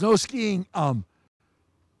 There's no skiing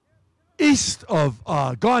east of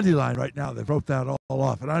Gondi Line right now. They've roped that all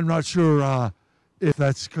off, and I'm not sure if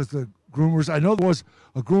that's because the groomers. I know there was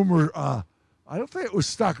a groomer. I don't think it was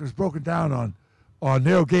stuck. It was broken down on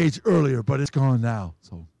narrow gauge earlier, but it's gone now.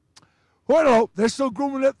 So, well, no, they're still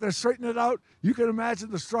grooming it. They're straightening it out. You can imagine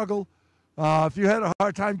the struggle. If you had a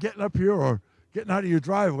hard time getting up here or getting out of your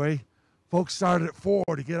driveway, folks started at 4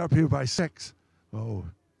 to get up here by 6. Oh,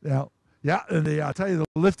 yeah, and I'll tell you, the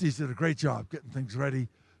lifties did a great job getting things ready.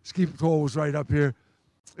 Ski patrol was right up here.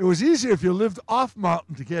 It was easier if you lived off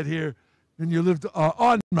mountain to get here than you lived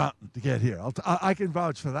on mountain to get here. I can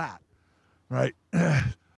vouch for that, right?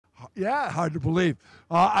 Yeah, hard to believe.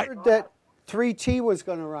 I heard that 3T was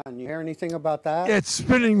going to run. You hear anything about that? It's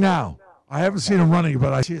spinning now. I haven't seen them running,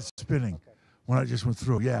 but I see it spinning when I just went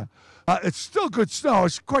through, yeah. It's still good snow.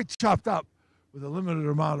 It's quite chopped up with a limited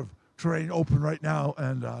amount of terrain open right now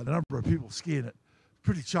and the number of people skiing it.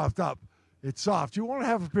 Pretty chopped up. It's soft. You want to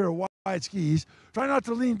have a pair of wide skis. Try not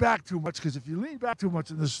to lean back too much, because if you lean back too much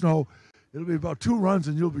in the snow, it'll be about 2 runs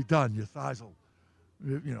and you'll be done. Your thighs will,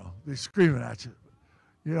 be screaming at you.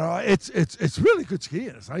 It's really good skiing.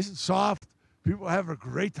 It's nice and soft. People are having a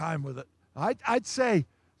great time with it. I'd say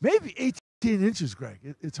maybe 18 inches, Greg.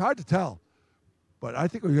 It's hard to tell, but I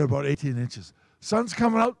think we got about 18 inches. Sun's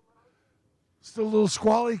coming out. Still a little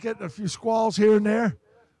squally, getting a few squalls here and there.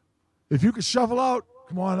 If you could shovel out,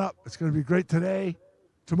 come on up. It's going to be great today,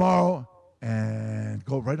 tomorrow, and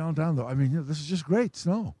go right on down, though. I mean, this is just great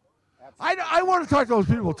snow. I want to talk to those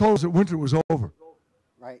people who told us that winter was over.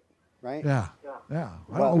 Right. Yeah. I don't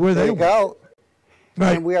Well, know where there they you go.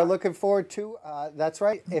 Right. And we are looking forward to, that's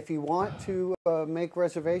right, if you want to make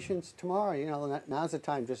reservations tomorrow, you know, now's the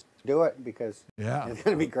time. Just do it because it's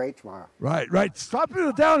going to be great tomorrow. Right, right. Stop in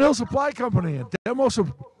the Downhill Supply Company and demo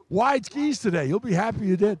some wide skis today. You'll be happy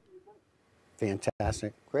you did.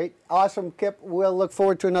 Fantastic. Great. Awesome, Kip. We'll look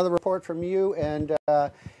forward to another report from you. And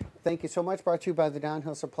thank you so much. Brought to you by the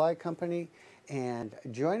Downhill Supply Company. And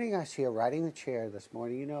joining us here, riding the chair this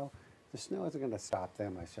morning, you know, the snow isn't going to stop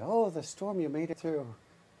them. I said, oh, the storm, you made it through.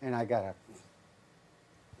 And I got a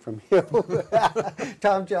from you.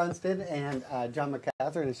 Tom Johnston and John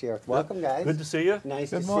McCatherine is here. Welcome, guys. Good to see you. Nice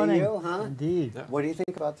Good to morning. see you, huh? Indeed. Yeah. What do you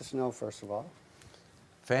think about the snow, first of all?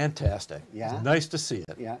 Fantastic. Yeah? It's nice to see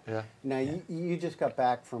it. Yeah. Yeah. Now, you just got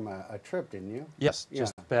back from a trip, didn't you? Yes,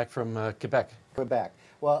 just back from Quebec. Quebec.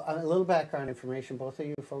 Well, a little background information. Both of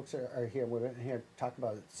you folks are here. We're here to talk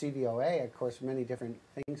about CVOA. Of course, many different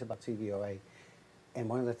things about CVOA. And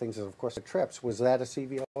one of the things is, of course, the trips. Was that a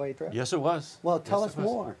CVOA trip? Yes, it was. Well, tell Yes, us it was.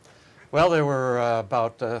 more. Well, there were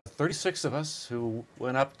about 36 of us who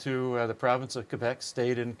went up to the province of Quebec,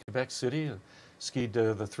 stayed in Quebec City, and skied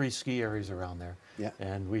the 3 ski areas around there. Yeah.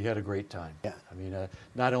 And we had a great time. Yeah. I mean,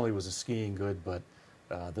 not only was the skiing good, but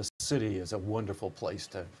the city is a wonderful place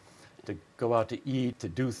to go out to eat, to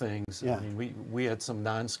do things. Yeah. I mean, we had some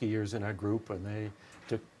non-skiers in our group, and they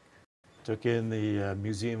took in the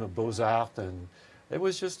Museum of Beaux-Arts, and it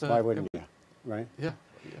was just Why wouldn't you? Right? Yeah.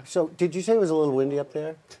 So, did you say it was a little windy up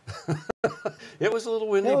there? It was a little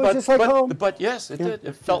windy, It was just like home. But yes, it did.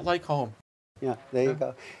 It felt like home. Yeah, there you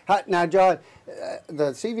go. Now, John,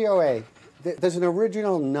 the CVOA, there's an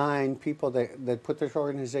original 9 people that put this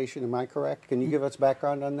organization. Am I correct? Can you give us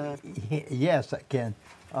background on that? Yes, I can.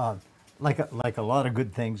 Like a lot of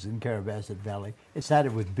good things in Carrabassett Valley, it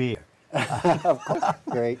started with beer. Of course,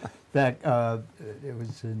 great. Back, it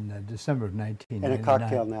was in December of 1999. And a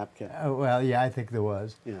cocktail napkin. Well, yeah, I think there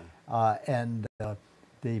was. Yeah. And the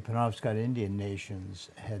Penobscot Indian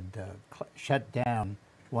Nations had shut down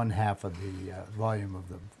one half of the volume of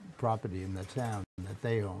the property in the town that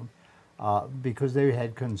they own because they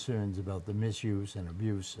had concerns about the misuse and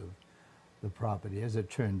abuse of the property. As it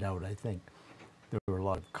turned out, I think there were a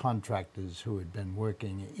lot of contractors who had been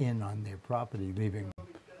working in on their property, leaving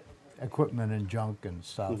equipment and junk and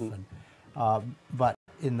stuff. And, but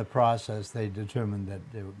in the process, they determined that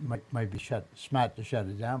it might be smart to shut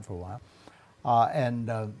it down for a while. And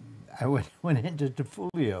I went into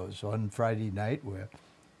Tefulio's on Friday night, where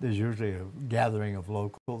there's usually a gathering of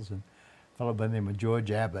locals, and a fellow by the name of George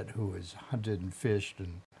Abbott, who has hunted and fished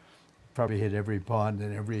and probably hit every pond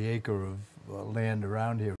and every acre of land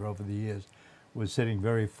around here over the years, was sitting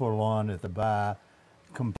very full on at the bar,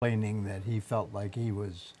 complaining that he felt like he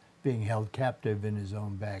was being held captive in his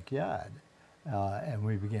own backyard. And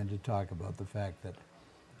we began to talk about the fact that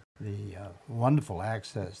the wonderful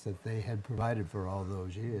access that they had provided for all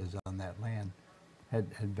those years on that land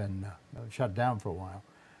had been shut down for a while.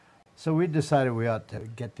 So we decided we ought to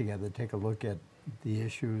get together, take a look at the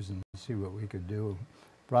issues and see what we could do.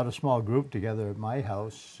 Brought a small group together at my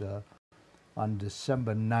house on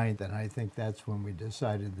December 9th, and I think that's when we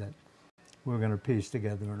decided that we're going to piece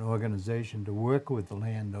together an organization to work with the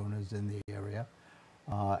landowners in the area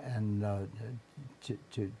and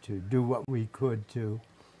to do what we could to,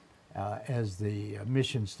 as the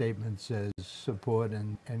mission statement says, support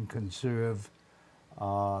and conserve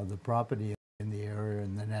the property in the area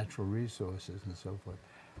and the natural resources and so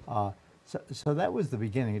forth. So that was the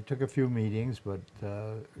beginning. It took a few meetings, but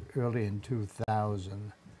early in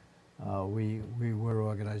 2000, we were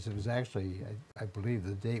organized. It was actually, I believe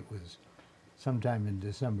the date was sometime in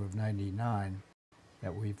December of '99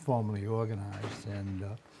 that we formally organized, and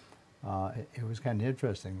it was kind of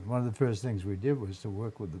interesting. One of the first things we did was to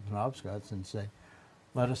work with the Penobscots and say,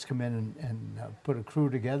 let us come in and put a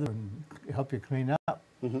crew together and help you clean up.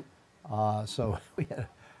 So we had a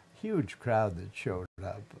huge crowd that showed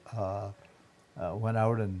up, went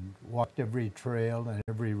out and walked every trail and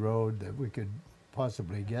every road that we could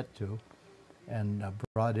possibly get to, and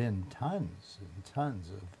brought in tons and tons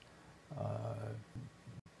of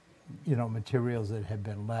materials that had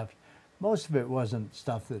been left. Most of it wasn't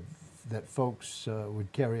stuff that folks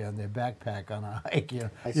would carry on their backpack on a hike. You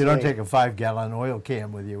don't take a 5-gallon oil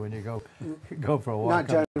can with you when you go for a walk.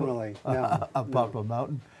 Not generally. No. Up Poplar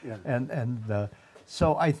Mountain. Yeah. And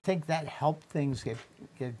so I think that helped things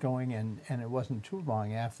get going, and it wasn't too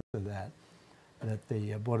long after that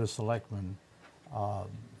the Board of Selectmen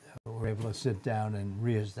were able to sit down and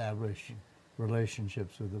reestablish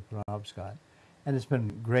relationships with the Penobscot. And it's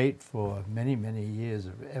been great for many, many years,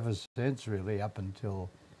 ever since really, up until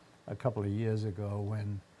a couple of years ago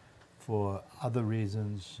when, for other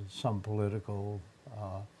reasons, some political,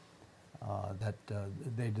 that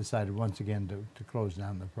they decided once again to close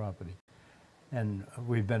down the property. And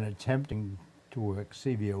we've been attempting to work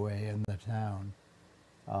CVOA in the town,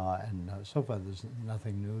 and so far there's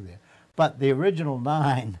nothing new there. But the original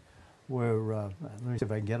 9 were, let me see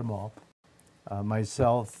if I can get them all.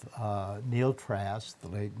 Myself, Neil Trask, the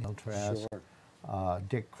late Neil Trask, sure.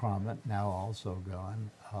 Dick Crommett, now also gone,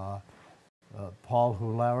 Paul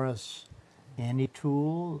Hularis, Annie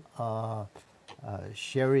Toole,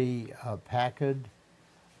 Sherry Packard,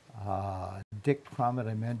 Dick Crommett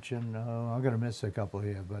I mentioned. I'm going to miss a couple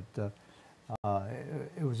here, but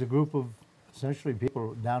it was a group of essentially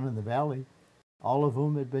people down in the valley, all of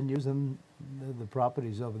whom had been using the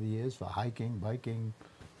properties over the years for hiking, biking,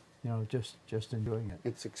 just enjoying it.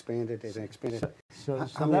 It's expanded and expanded. So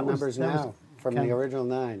how many members now from the original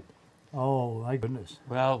 9? Oh, my goodness.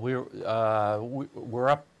 Well, we're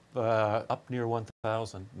up near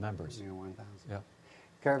 1,000 members. Near 1,000. Yeah.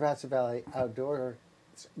 Carrapathia Valley Outdoors.org,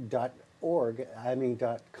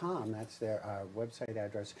 .com, that's their website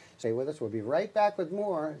address. Stay with us. We'll be right back with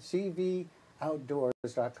more.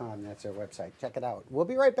 CVOutdoors.com, that's their website. Check it out. We'll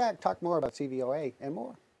be right back. Talk more about CVOA and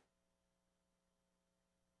more.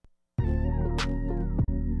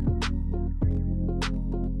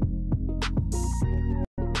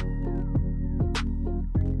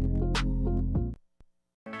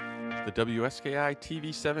 The WSKI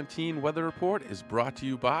TV 17 Weather Report is brought to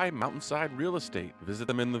you by Mountainside Real Estate. Visit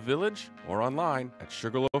them in the village or online at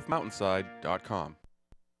sugarloafmountainside.com.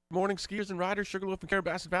 Good morning, skiers and riders. Sugarloaf and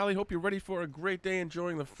Carrapathia Valley. Hope you're ready for a great day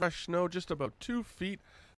enjoying the fresh snow. Just about 2 feet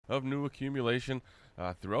of new accumulation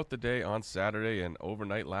throughout the day on Saturday and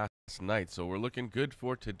overnight last night. So we're looking good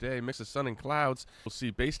for today. Mix of sun and clouds. We'll see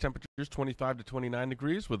base temperatures 25 to 29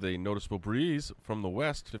 degrees with a noticeable breeze from the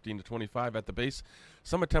west, 15 to 25 at the base.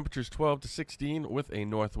 Summit temperatures 12 to 16 with a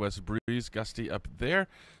northwest breeze, gusty up there.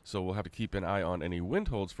 So we'll have to keep an eye on any wind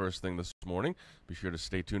holds first thing this morning. Be sure to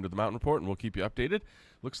stay tuned to the Mountain Report and we'll keep you updated.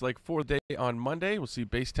 Looks like for the day on Monday, we'll see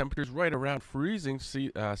base temperatures right around freezing.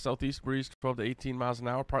 Southeast breeze 12 to 18 miles an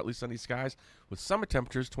hour, partly sunny skies with summit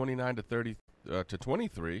temperatures 29 to 30 to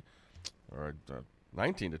 23, or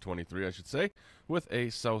 19 to 23, I should say, with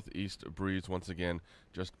a southeast breeze once again,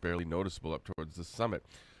 just barely noticeable up towards the summit.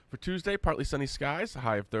 For Tuesday, partly sunny skies, a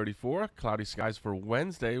high of 34. Cloudy skies for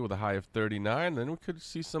Wednesday with a high of 39. Then we could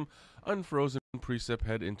see some unfrozen precip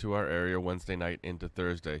head into our area Wednesday night into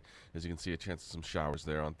Thursday. As you can see, a chance of some showers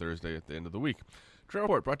there on Thursday at the end of the week. Trail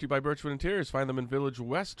Report brought to you by Birchwood Interiors. Find them in Village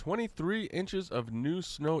West. 23 inches of new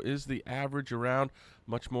snow is the average around.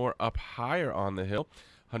 Much more up higher on the hill.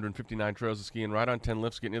 159 trails to ski and ride on, 10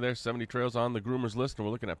 lifts getting you there, 70 trails on the groomer's list, and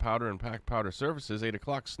we're looking at powder and packed powder services. 8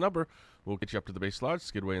 o'clock, Snubber will get you up to the base lodge.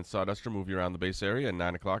 Skidway and Sawduster move you around the base area. And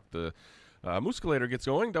 9 o'clock, the Mooscalator gets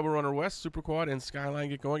going. Double Runner West, Super Quad, and Skyline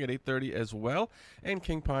get going at 8:30 as well. And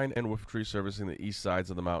King Pine and Wolf Tree servicing the east sides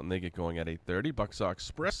of the mountain, they get going at 8:30. Bucksaw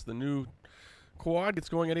Express, the new quad, gets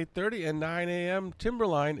going at 8:30, and 9 a.m.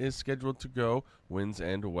 Timberline is scheduled to go, winds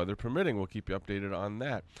and weather permitting. We'll keep you updated on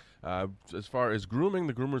that. As far as grooming,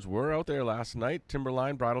 the groomers were out there last night.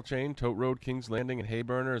 Timberline, Bridle Chain, Tote Road, Kings Landing, and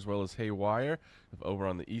Hayburner, as well as Haywire. Over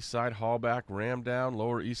on the east side, Hallback, Ram Down,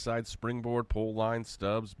 lower east side, Springboard, Pole Line,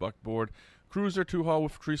 Stubbs, Buckboard, Cruiser, Two-Haul,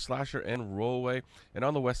 Wolf Tree, Slasher, and Rollway. And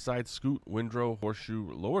on the west side, Scoot, Windrow,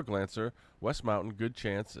 Horseshoe, Lower Glancer, West Mountain, Good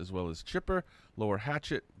Chance, as well as Chipper, Lower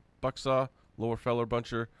Hatchet, Bucksaw, Lower Feller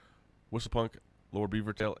Buncher, Whistlepunk, Lower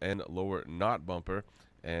Beavertail, and Lower Knot Bumper.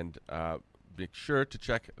 And make sure to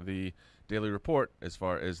check the daily report as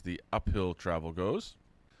far as the uphill travel goes.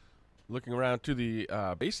 Looking around to the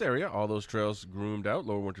base area, all those trails groomed out.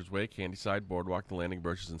 Lower Winters Way, Candyside, Boardwalk, the Landing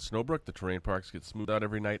Birches, and Snowbrook. The terrain parks get smoothed out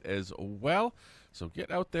every night as well. So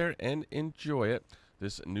get out there and enjoy it.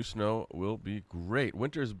 This new snow will be great.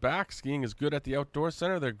 Winter's back. Skiing is good at the Outdoor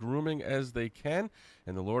Center. They're grooming as they can.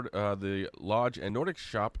 And the Lodge and Nordic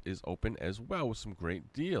Shop is open as well with some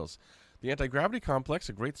great deals. The Anti-Gravity Complex,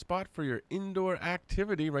 a great spot for your indoor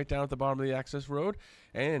activity right down at the bottom of the access road.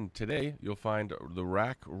 And today you'll find the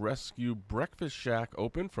Rack Rescue Breakfast Shack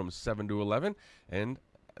open from 7 to 11. And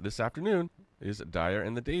this afternoon is Dyer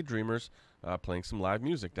and the Daydreamers playing some live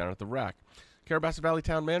music down at the Rack. Carrapathia Valley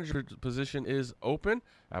Town Manager position is open.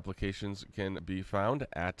 Applications can be found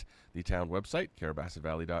at the town website,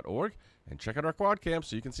 carrapathiavalley.org. And check out our quad cam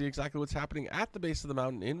so you can see exactly what's happening at the base of the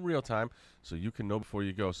mountain in real time so you can know before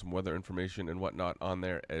you go. Some weather information and whatnot on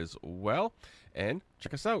there as well. And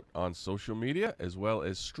check us out on social media as well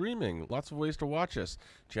as streaming. Lots of ways to watch us.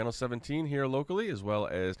 Channel 17 here locally as well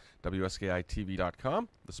as WSKITV.com,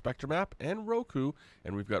 the Spectrum app, and Roku.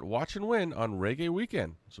 And we've got Watch and Win on Reggae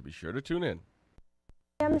Weekend, so be sure to tune in.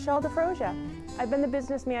 I'm Michelle DeFrosia. I've been the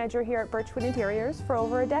business manager here at Birchwood Interiors for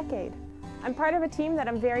over a decade. I'm part of a team that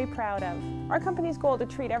I'm very proud of. Our company's goal to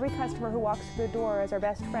treat every customer who walks through the door as our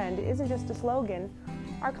best friend isn't just a slogan.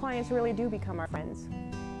 Our clients really do become our friends.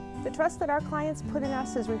 The trust that our clients put in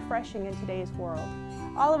us is refreshing in today's world.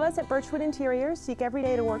 All of us at Birchwood Interiors seek every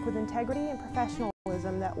day to work with integrity and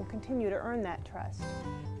professionalism that will continue to earn that trust.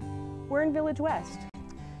 We're in Village West,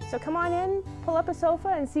 so come on in, pull up a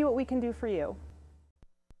sofa, and see what we can do for you.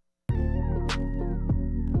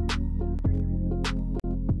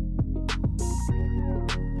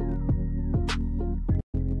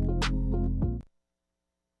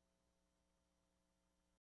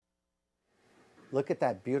 Look at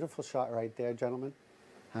that beautiful shot right there, gentlemen.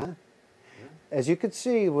 Huh? As you can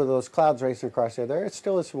see with those clouds racing across there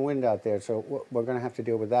still is some wind out there, so we're going to have to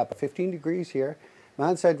deal with that. But 15 degrees here.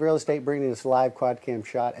 Mountainside Real Estate bringing this live quad cam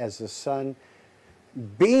shot as the sun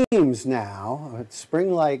beams now. It's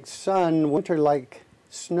spring-like sun, winter-like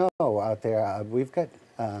snow out there. We've got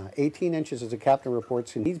 18 inches as the captain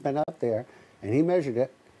reports, and he's been up there, and he measured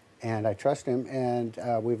it, and I trust him, and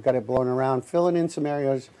we've got it blowing around, filling in some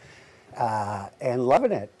areas. And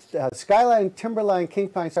loving it. Skyline, Timberline, King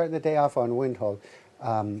Pine starting the day off on wind hold.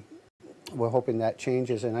 We're hoping that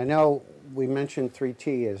changes. And I know we mentioned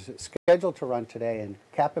 3T is scheduled to run today, and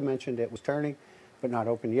Kappa mentioned it was turning, but not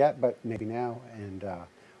open yet, but maybe now, and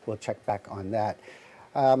we'll check back on that.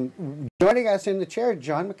 Joining us in the chair,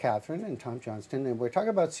 John McCatherine and Tom Johnston, and we're talking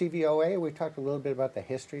about CVOA. We talked a little bit about the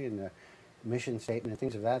history and the mission statement and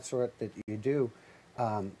things of that sort that you do.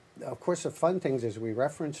 Of course, the fun things as we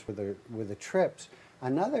referenced with the trips,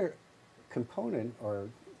 another component or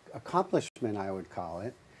accomplishment, I would call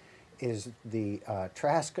it, is the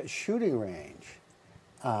Trask shooting range.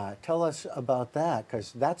 Tell us about that,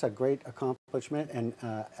 because that's a great accomplishment, and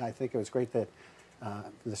I think it was great that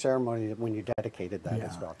the ceremony when you dedicated that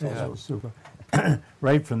as well. Yeah, it was super.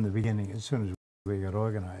 Right from the beginning, as soon as we got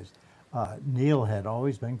organized, Neil had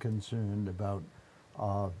always been concerned about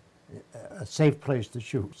a safe place to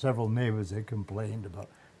shoot. Several neighbors had complained about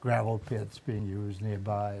gravel pits being used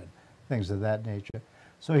nearby and things of that nature.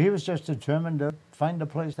 So he was just determined to find a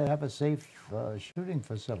place to have a safe shooting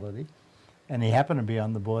facility. And he happened to be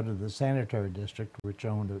on the board of the sanitary district, which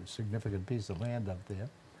owned a significant piece of land up there,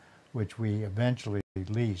 which we eventually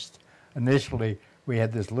leased. Initially, we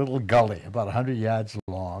had this little gully about 100 yards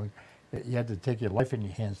long. You had to take your life in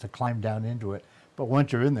your hands to climb down into it. But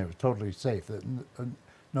once you're in there, it was totally safe.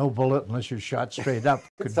 No bullet, unless you're shot straight up,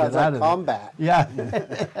 could get out of combat. It. Yeah,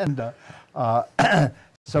 and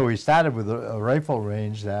so we started with a rifle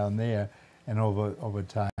range down there, and over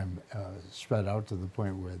time spread out to the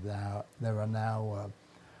point where there are now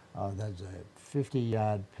there's a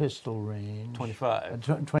 50-yard pistol range,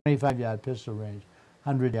 25-yard pistol range,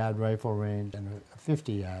 100-yard rifle range, and a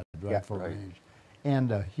 50-yard rifle range,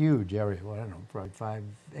 and a huge area. Well, I don't know, probably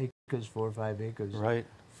 4 or 5 acres,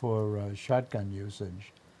 for shotgun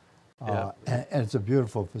usage. And it's a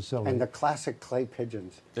beautiful facility. And the classic clay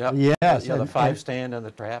pigeons. Yep. Yes. Yeah, the 5-stand and the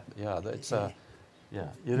trap. Yeah, it's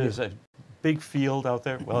it is a big field out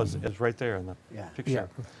there. Well, it's right there in the picture.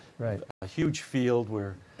 Yeah, right. A huge field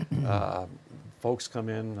where folks come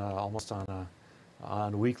in almost on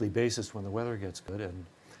a weekly basis when the weather gets good, and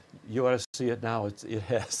you ought to see it now.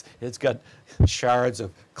 It's got shards of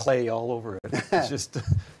clay all over it. It's just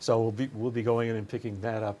so we'll be going in and picking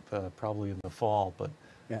that up probably in the fall, but.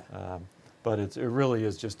 But it really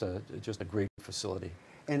is just a great facility.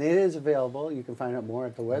 And it is available. You can find out more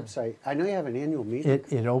at the website. I know you have an annual meeting.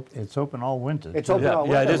 It's open all winter. It's open all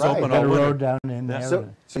winter. Yeah, it is open all winter. Road down in there.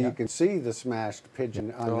 So you can see the smashed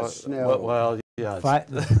pigeon on the snow. Well, yeah.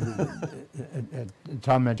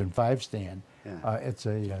 Tom mentioned 5-stand. It's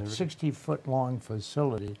a 60-foot long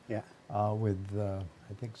facility with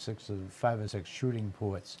I think 5 or 6 shooting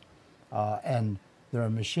ports, and there are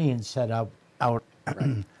machines set up out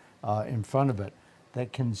in front of it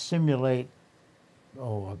that can simulate,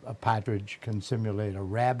 a partridge, can simulate a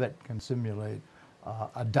rabbit, can simulate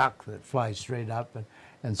a duck that flies straight up,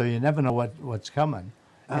 and so you never know what's coming.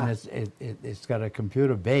 And it's got a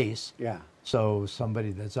computer base, so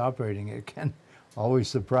somebody that's operating it can always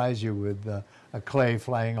surprise you with a clay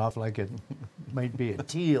flying off like it might be a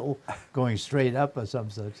teal going straight up or some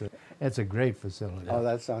such. It's a great facility. Oh,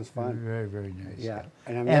 that sounds fun. Very, very nice. Yeah,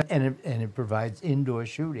 and it provides indoor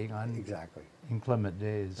shooting on inclement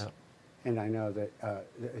days. Yep. And I know that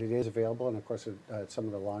it is available, and of course some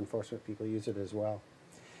of the law enforcement people use it as well.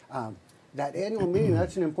 That annual meeting,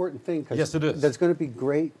 that's an important thing. Yes, it is. There's going to be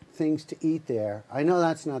great things to eat there. I know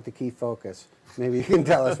that's not the key focus. Maybe you can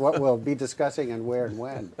tell us what we'll be discussing and where and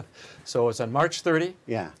when. So it's on March 30.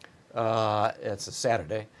 Yeah. It's a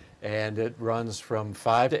Saturday, and it runs from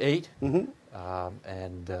 5 to 8. Mm-hmm.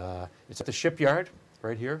 It's at the shipyard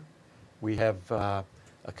right here. We have a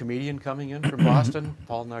comedian coming in from Boston,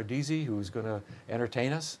 Paul Nardizzi, who's going to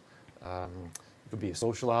entertain us. It'll be a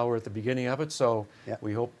social hour at the beginning of it, so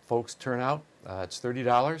we hope folks turn out. It's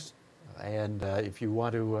 $30, and if you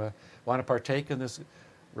want to partake in this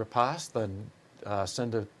repast, then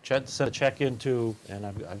send a check into, and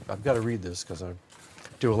I've got to read this because I'm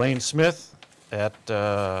to Elaine Smith at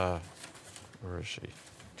where is she?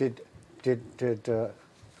 Did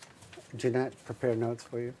Jeanette prepare notes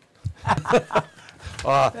for you?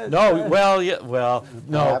 No, no.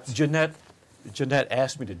 Perhaps. Jeanette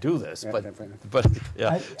asked me to do this, but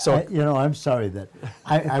yeah. I'm sorry that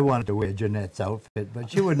I wanted to wear Jeanette's outfit,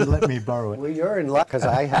 but she wouldn't let me borrow it. Well, you're in luck because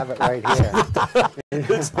I have it right here.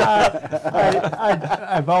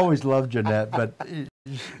 I've always loved Jeanette, but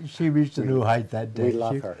she reached a new height that day. We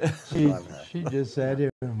love her. She just sat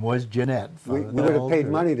here and was Jeanette. We would have paid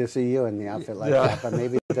money to see you in the outfit like that, but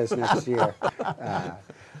maybe this next year.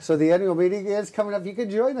 So the annual meeting is coming up. You can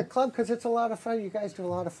join the club because it's a lot of fun. You guys do a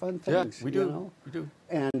lot of fun things. Yeah, we do. We do.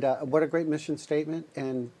 And what a great mission statement.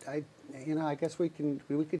 And I guess we could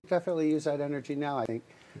definitely use that energy now. I think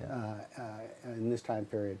in this time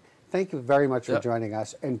period. Thank you very much for joining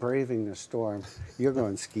us and braving the storm. You're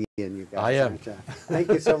going skiing, you guys. I am. Thank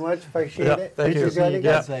you so much. Appreciate it. Thank you for joining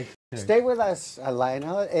us. Thank you. Stay with us.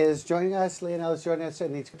 Lionel is joining us. Lionel is joining us,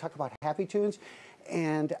 and he's going to talk about Happy Tunes.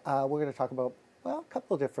 And we're going to talk about, well, a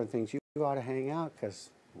couple of different things. You ought to hang out because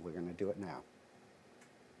we're going to do it now.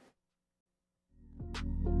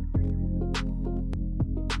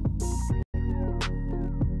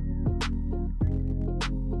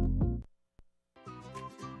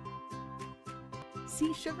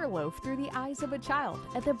 See Sugarloaf through the eyes of a child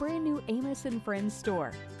at the brand new Amos & Friends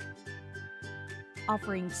store.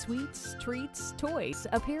 Offering sweets, treats, toys,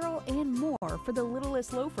 apparel, and more for the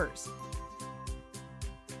littlest loafers.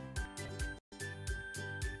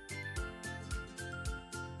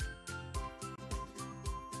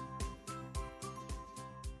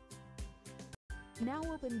 Now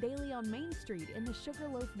open daily on Main Street in the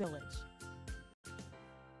Sugarloaf Village.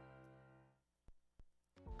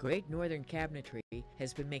 Great Northern Cabinetry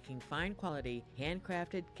has been making fine quality,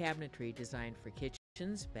 handcrafted cabinetry designed for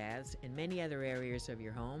kitchens, baths, and many other areas of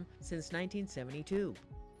your home since 1972.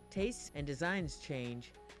 Tastes and designs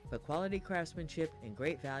change, but quality craftsmanship and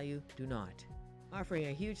great value do not. Offering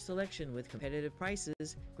a huge selection with competitive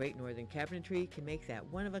prices, Great Northern Cabinetry can make that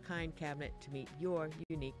one-of-a-kind cabinet to meet your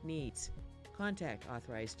unique needs. Contact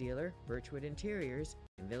authorized dealer Birchwood Interiors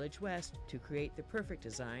in Village West to create the perfect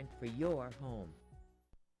design for your home.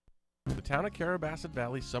 The Town of Carabasset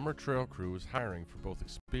Valley Summer Trail Crew is hiring for both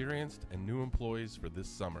experienced and new employees for this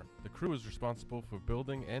summer. The crew is responsible for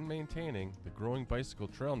building and maintaining the growing bicycle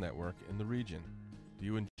trail network in the region. Do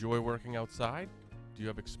you enjoy working outside? Do you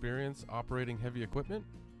have experience operating heavy equipment?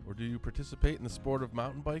 Or do you participate in the sport of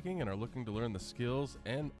mountain biking and are looking to learn the skills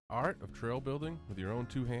and art of trail building with your own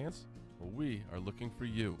two hands? Well, we are looking for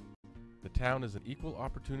you. The town is an equal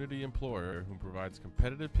opportunity employer who provides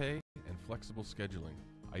competitive pay and flexible scheduling.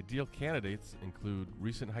 Ideal candidates include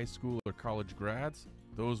recent high school or college grads,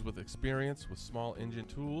 those with experience with small engine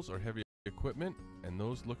tools or heavy equipment, and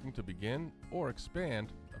those looking to begin or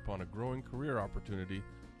expand upon a growing career opportunity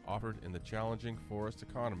offered in the challenging forest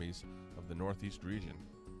economies of the Northeast region.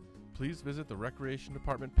 Please visit the Recreation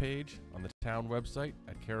Department page on the town website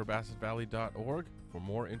at carabassetvalley.org for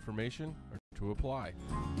more information or to apply.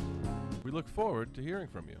 We look forward to hearing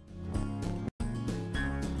from you.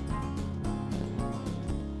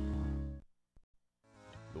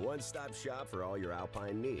 The one-stop shop for all your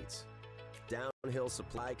alpine needs. Downhill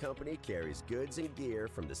Supply Company carries goods and gear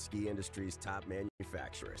from the ski industry's top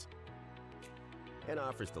manufacturers and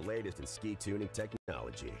offers the latest in ski tuning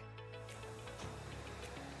technology.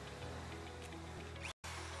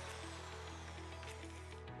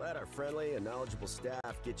 Let our friendly and knowledgeable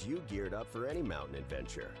staff get you geared up for any mountain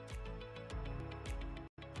adventure.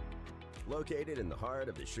 Located in the heart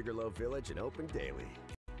of the Sugarloaf Village and open daily.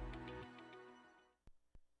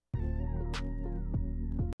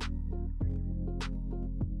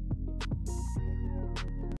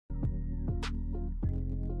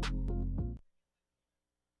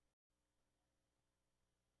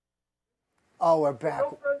 Oh, we're back.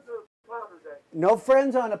 No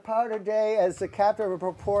friends on a powder day as the captain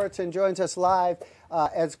reports and joins us live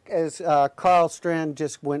as Carl Strand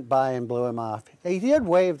just went by and blew him off. He did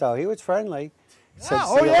wave, though. He was friendly. Said,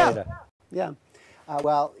 oh, yeah. Later. Yeah.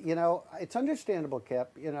 Well, you know, it's understandable,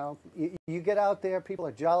 Kip. You know, you get out there, people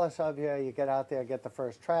are jealous of you. You get out there, get the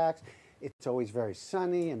first tracks. It's always very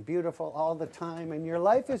sunny and beautiful all the time, and your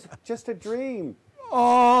life is just a dream.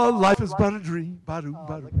 Oh, life is but a dream. Badu, Oh,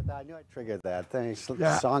 badu. look at that. I knew I triggered that. Thanks.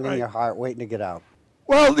 Yeah, Song in right. your heart waiting to get out.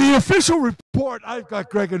 Well, the official report I've got,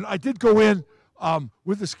 Greg, and I did go in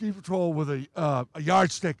with the ski patrol with a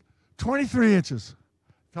yardstick, 23 inches,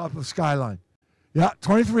 top of the skyline. Yeah,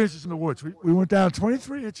 23 inches in the woods. We went down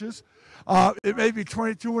 23 inches. It may be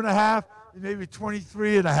 22 and a half, it may be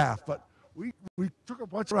 23 and a half, but we took a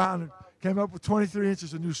bunch around and came up with 23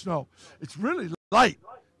 inches of new snow. It's really light.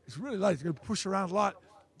 It's really light. It's going to push around a lot.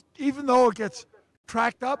 Even though it gets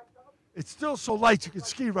tracked up, it's still so light you can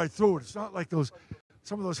ski right through it. It's not like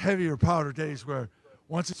some of those heavier powder days where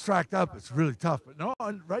once it's tracked up, it's really tough. But no,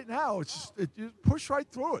 right now, you push right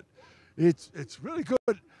through it. It's really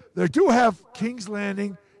good. They do have King's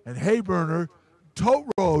Landing and Hayburner tote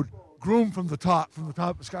road groomed from the top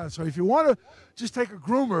of the sky. So if you want to just take a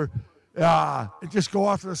groomer and just go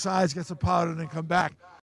off to the sides, get some powder, and then come back,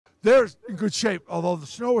 they're in good shape. Although the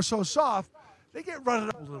snow is so soft, they get rutted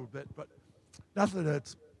up a little bit, but nothing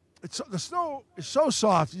that's. The snow is so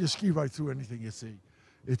soft, you just ski right through anything you see.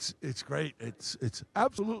 It's great. It's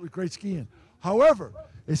absolutely great skiing. However,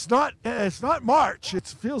 it's not March. It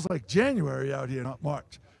feels like January out here, not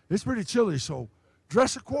March. It's pretty chilly, so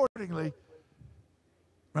dress accordingly,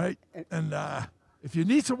 right? And if you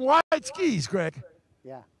need some wide skis, Greg,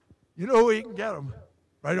 yeah, you know where you can get them.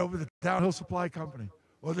 Right over the Downhill Supply Company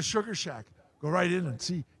or the Sugar Shack. Go right in and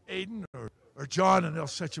see Aiden or John, and they'll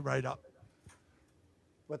set you right up.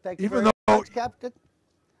 Well, thank you very much, Captain.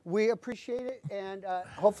 We appreciate it, and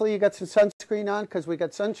hopefully you got some sunscreen on because we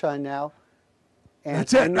got sunshine now. And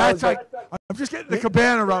that's it. I'm just getting the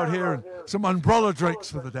cabana out here and some umbrella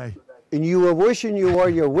drinks for the day. And you were wishing you wore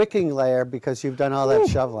your wicking layer because you've done all that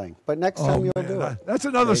shoveling. But next time you'll do it. That's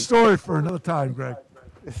another story for another time, Greg.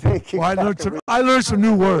 Thank you. Well, I learned some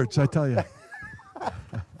new words, I tell you.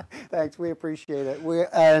 Thanks. We appreciate it.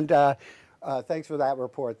 Thanks for that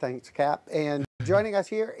report. Thanks, Cap. And joining us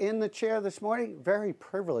here in the chair this morning, very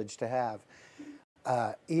privileged to have.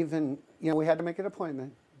 We had to make an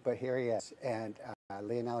appointment, but here he is. And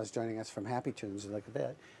Lionel is joining us from Happy Tunes. Look at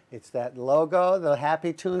that. It's that logo, the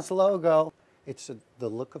Happy Tunes logo. It's the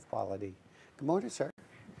look of quality. Good morning, sir.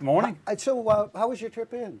 Good morning. How was your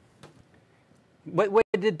trip in? What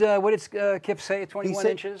did Kip say? 21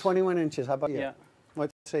 inches? 21 inches. How about you? Yeah.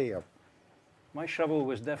 Let's see you. My shovel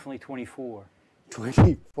was definitely 24.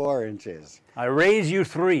 24 inches. I raise you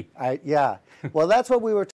 3. Yeah. Well, that's what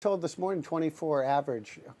we were told this morning, 24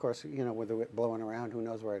 average. Of course, with the wind blowing around, who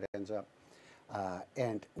knows where it ends up.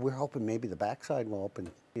 And we're hoping maybe the backside will open,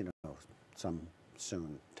 some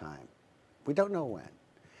soon time. We don't know when,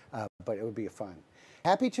 but it would be fun.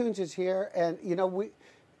 Happy Tunes is here, and,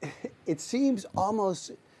 it seems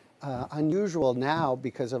almost unusual now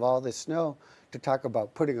because of all this snow to talk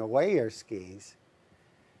about putting away your skis.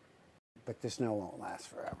 But the snow won't last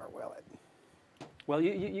forever, will it? Well,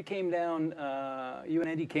 you came down, you and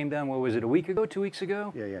Andy came down, what was it, a week ago, 2 weeks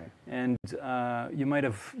ago? Yeah. And you might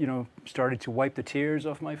have, started to wipe the tears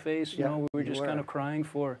off my face. Yeah, we were just kind of crying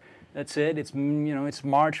for, that's it. It's, it's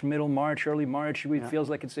March, middle March, early March. It feels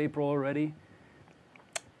like it's April already.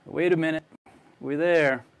 Wait a minute. We're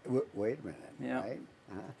there. Wait a minute. Yeah. Right?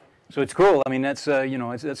 So it's cool. I mean, that's,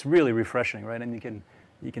 that's really refreshing, right? And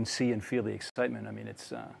you can see and feel the excitement. I mean,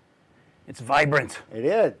 it's vibrant. It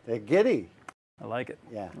is. They're giddy. I like it.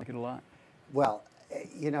 Yeah. I like it a lot. Well,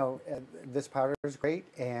 this powder is great,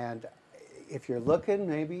 and if you're looking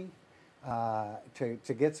maybe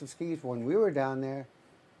to get some skis, when we were down there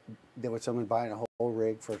was someone buying a whole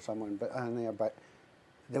rig for someone on there, but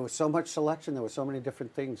there was so much selection, there were so many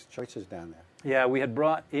different choices down there. Yeah, we had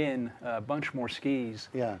brought in a bunch more skis.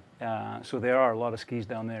 Yeah. So there are a lot of skis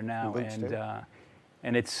down there now,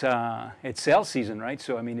 and it's sale season, right?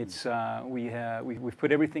 So I mean, it's we've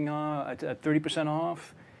put everything on at 30%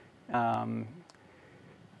 off.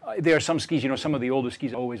 There are some skis, some of the older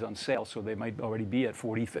skis are always on sale, so they might already be at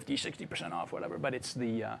 40, 50, 60% off, whatever. But it's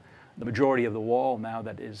the majority of the wall now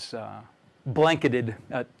that is blanketed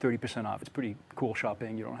at 30% off. It's pretty cool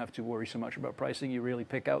shopping. You don't have to worry so much about pricing. You really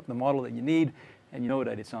pick out the model that you need, and you know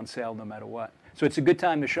that it's on sale no matter what. So it's a good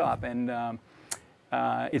time to shop, and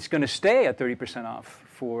it's going to stay at 30% off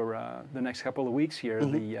for the next couple of weeks here.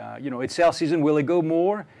 Mm-hmm. It's sale season. Will it go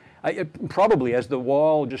more? Probably, as the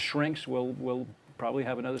wall just shrinks, we'll probably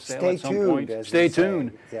have another sale at some point. Stay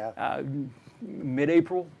tuned. Yeah.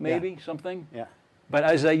 Mid-April, maybe, something. Yeah. But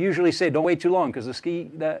as I usually say, don't wait too long, because the ski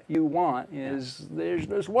that you want is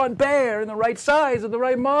there's one pair in the right size of the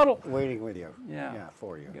right model. Waiting with you. Yeah. Yeah,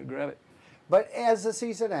 for you. You gotta grab it. But as the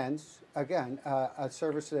season ends, again, a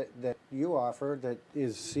service that you offer that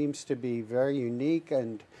seems to be very unique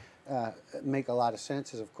and make a lot of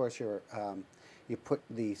sense is, of course, you put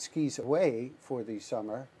the skis away for the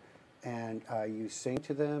summer, and you sing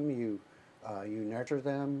to them, you nurture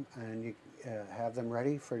them, and you have them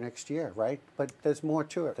ready for next year, right? But there's more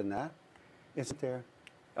to it than that, isn't there?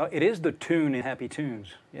 It is the tune in Happy Tunes.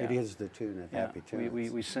 Yeah. It is the tune in Happy Tunes.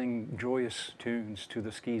 We sing joyous tunes to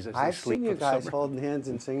the skis as they I've sleep seen you for the guys summer. holding hands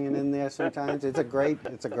and singing in there sometimes. It's a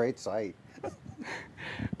great sight.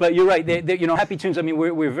 But you're right. You know, Happy Tunes. I mean,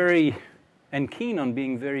 we're very and keen on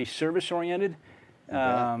being very service oriented.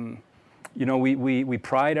 You know, we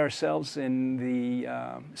pride ourselves in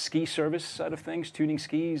the ski service side of things, tuning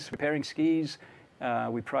skis, repairing skis.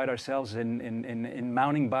 We pride ourselves in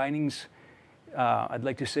mounting bindings. I'd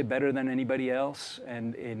like to say better than anybody else,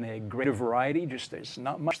 and in a greater variety. Just there's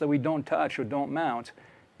not much that we don't touch or don't mount.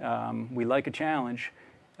 We like a challenge.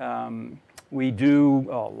 We do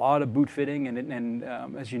a lot of boot fitting, and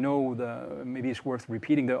as you know, maybe it's worth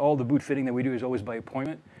repeating, all the boot fitting that we do is always by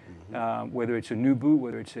appointment. Whether it's a new boot,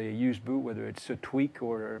 whether it's a used boot, whether it's a tweak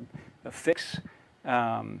or a fix.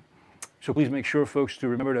 So please make sure, folks, to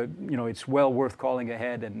remember to, you know, it's well worth calling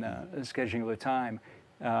ahead and scheduling the time.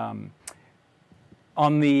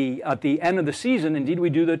 At the end of the season, indeed, we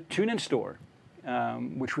do the tune-in store,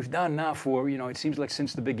 which we've done now for, you know, it seems like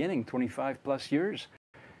since the beginning, 25 plus years,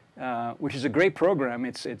 which is a great program.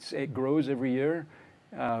 It grows every year.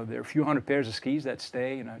 There are a few hundred pairs of skis that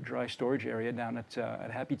stay in a dry storage area down at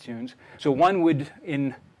Happy Tunes. So one would,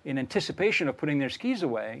 in anticipation of putting their skis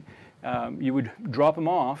away, you would drop them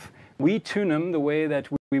off. We tune them the way that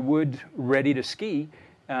we would ready to ski.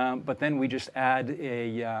 But then we just add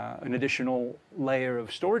an additional layer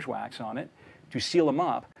of storage wax on it to seal them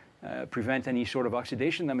up, prevent any sort of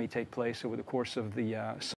oxidation that may take place over the course of the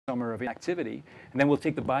summer of activity. And then we'll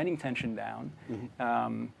take the binding tension down,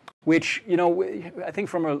 which, you know, I think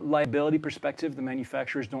from a liability perspective, the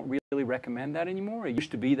manufacturers don't really recommend that anymore. It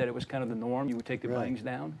used to be that it was kind of the norm. You would take the bindings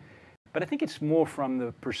down. But I think it's more from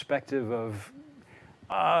the perspective of,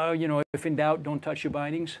 you know, if in doubt, don't touch your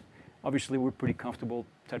bindings. Obviously, we're pretty comfortable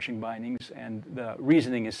touching bindings, and the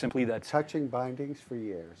reasoning is simply that... Touching bindings for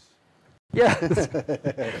years. Yeah.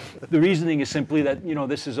 The reasoning is simply that, you know,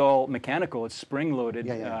 this is all mechanical. It's spring-loaded.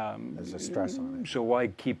 Yeah. There's a stress on it. So why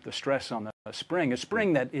keep the stress on the spring? A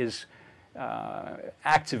spring that is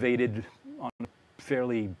activated on a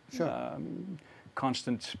fairly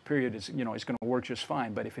constant period is, you know, is going to work just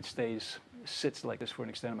fine. But if it sits like this for an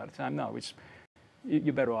extended amount of time, no,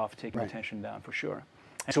 you're better off taking the tension down for sure.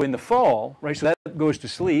 And so in the fall, right, so that goes to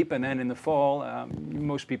sleep, and then in the fall,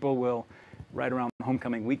 most people will, right around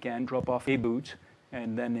homecoming weekend, drop off a boot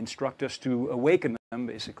and then instruct us to awaken them,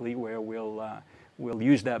 basically, where we'll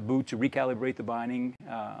use that boot to recalibrate the binding,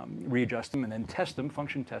 readjust them, and then test them,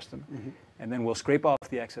 function test them. And then we'll scrape off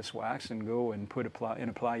the excess wax and go and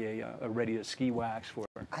apply a ready-to-ski wax for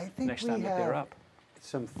next time that they're up.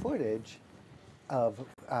 Some footage of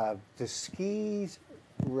the skis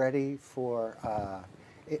ready for...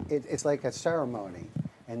 It's like a ceremony,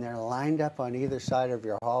 and they're lined up on either side of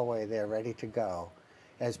your hallway. They're ready to go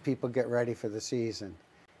as people get ready for the season,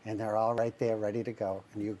 and they're all right there ready to go,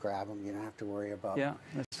 and you grab them. You don't have to worry about them.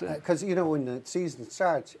 Yeah, that's it. Because, you know, when the season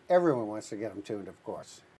starts, everyone wants to get them tuned, of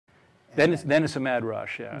course. Then it's a mad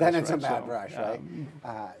rush, yeah. Then it's a mad rush, right?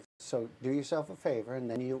 So do yourself a favor, and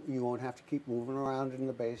then you won't have to keep moving around in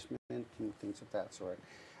the basement and things of that sort,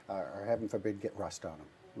 or heaven forbid, get rust on them,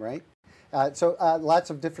 right? So lots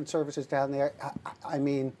of different services down there. I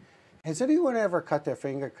mean, has anyone ever cut their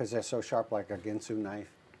finger because they're so sharp like a Ginsu knife?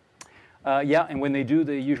 Yeah, and when they do,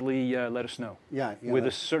 they usually let us know. Yeah. With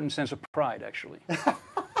a certain sense of pride, actually.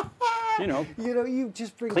 You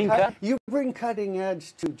just bring clean cut. You bring cutting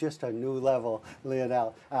edge to just a new level,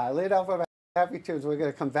 Lionel. Lionel from Happy Tunes, we're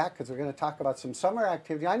going to come back because we're going to talk about some summer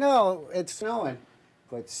activity. I know it's snowing,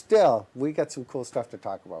 but still, we got some cool stuff to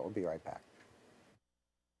talk about. We'll be right back.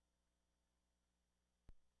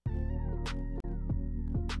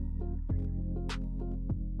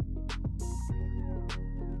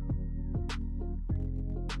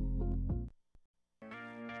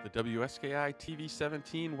 The WSKI TV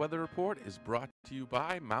 17 weather report is brought to you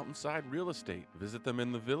by Mountainside Real Estate. Visit them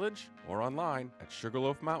in the village or online at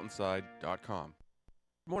sugarloafmountainside.com.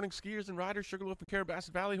 Good morning, skiers and riders. Sugarloaf and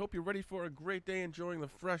Carrabassett Valley. Hope you're ready for a great day enjoying the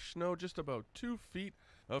fresh snow. Just about 2 feet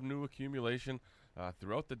of new accumulation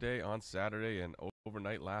throughout the day on Saturday and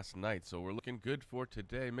overnight last night. So we're looking good for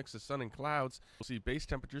today. Mix of sun and clouds. We'll see base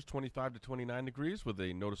temperatures 25 to 29 degrees with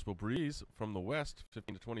a noticeable breeze from the west,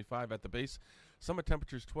 15 to 25 at the base. Summit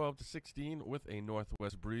temperatures 12 to 16 with a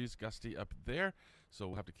northwest breeze, gusty up there. So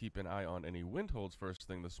we'll have to keep an eye on any wind holds first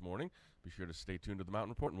thing this morning. Be sure to stay tuned to the Mountain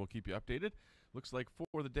Report and we'll keep you updated. Looks like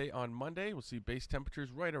for the day on Monday, we'll see base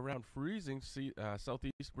temperatures right around freezing. See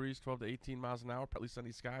southeast breeze 12 to 18 miles an hour, partly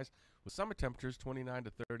sunny skies with summit temperatures 29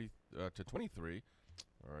 to 30 to 23,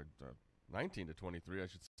 or 19 to 23, I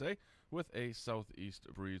should say, with a southeast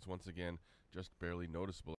breeze once again, just barely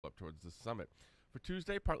noticeable up towards the summit. For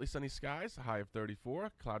Tuesday, partly sunny skies, a high of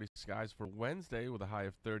 34. Cloudy skies for Wednesday with a high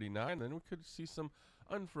of 39. Then we could see some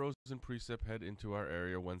unfrozen precip head into our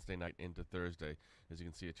area Wednesday night into Thursday. As you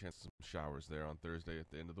can see, a chance of some showers there on Thursday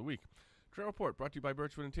at the end of the week. Trail Report brought to you by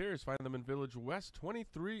Birchwood Interiors. Find them in Village West.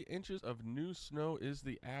 23 inches of new snow is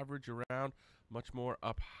the average around, much more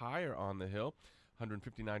up higher on the hill.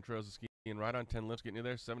 159 trails of skiing right on 10 lifts getting you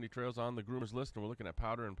there. 70 trails on the groomer's list, and we're looking at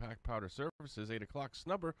powder and packed powder surfaces. 8 o'clock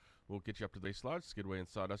snubber will get you up to the base lodge. Skidway and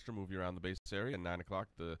Sawduster move you around the base area. And 9 o'clock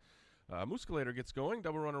the Mooscalator gets going.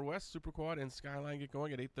 Double Runner West, Super Quad, and Skyline get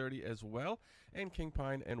going at 8:30 as well. And King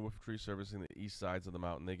Pine and Wolf Tree servicing the east sides of the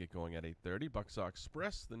mountain, they get going at 8:30. Bucksaw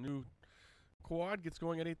Express, the new quad, gets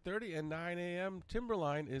going at 8:30, and 9 a.m.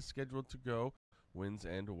 Timberline is scheduled to go, winds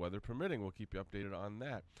and weather permitting. We'll keep you updated on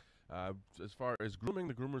that. As far as grooming,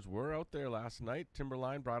 the groomers were out there last night.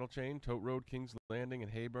 Timberline, Bridle Chain, Tote Road, Kings Landing,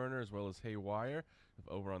 and Hayburner, as well as Haywire.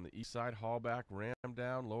 Over on the east side, Hallback, Ram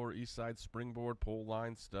Down, lower east side, Springboard, Pole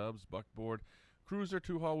Line, Stubbs, Buckboard, Cruiser,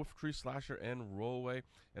 Two-Haul, Wolf Tree, Slasher, and Rollway.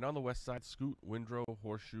 And on the west side, Scoot, Windrow,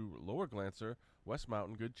 Horseshoe, Lower Glancer, West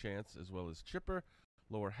Mountain, Good Chance, as well as Chipper,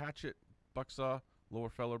 Lower Hatchet, Bucksaw, Lower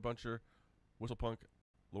Feller Buncher, Whistlepunk,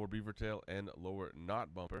 Lower Beavertail, and Lower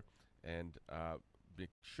Knot Bumper. And be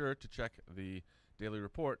sure to check the daily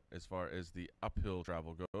report as far as the uphill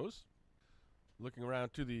travel goes. Looking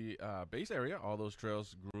around to the base area, all those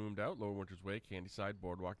trails groomed out. Lower Winters Way, Candyside,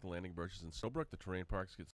 Boardwalk, the Landing, Birches, and Snowbrook. The terrain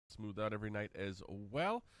parks get smoothed out every night as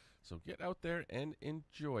well. So get out there and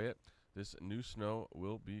enjoy it. This new snow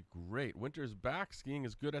will be great. Winter's back. Skiing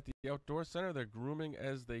is good at the Outdoor Center. They're grooming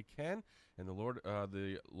as they can. And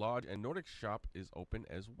the Lodge and Nordic Shop is open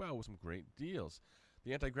as well with some great deals.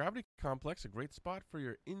 The Anti-Gravity Complex, a great spot for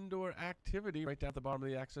your indoor activity right down at the bottom of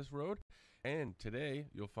the access road. And today,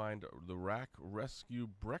 you'll find the Rack Rescue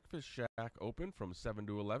Breakfast Shack open from 7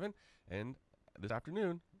 to 11. And this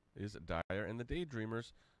afternoon is Dyer and the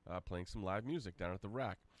Daydreamers playing some live music down at the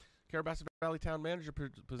Rack. Carrabassett Valley Town Manager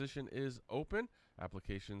position is open.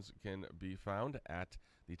 Applications can be found at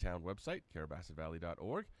the town website,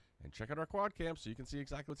 carrabassettvalley.org. And check out our quad cam so you can see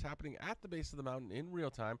exactly what's happening at the base of the mountain in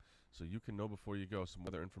real time so you can know before you go. Some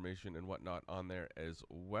weather information and whatnot on there as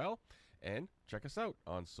well. And check us out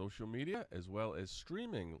on social media as well as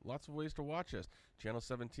streaming. Lots of ways to watch us. Channel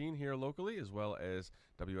 17 here locally, as well as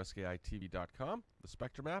WSKITV.com, the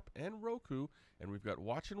Spectrum app, and Roku. And we've got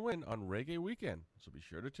Watch and Win on Reggae Weekend, so be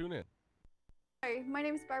sure to tune in. Hi, my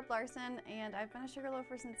name is Barb Larson, and I've been a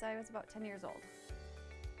Sugarloafer since I was about 10 years old.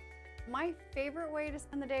 My favorite way to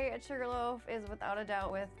spend the day at Sugarloaf is without a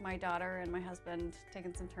doubt with my daughter and my husband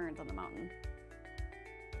taking some turns on the mountain.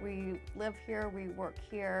 We live here, we work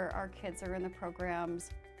here, our kids are in the programs.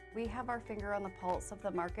 We have our finger on the pulse of the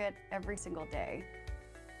market every single day.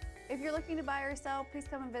 If you're looking to buy or sell, please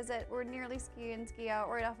come and visit. We're nearly ski in, ski out,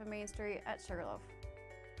 right off of Main Street at Sugarloaf.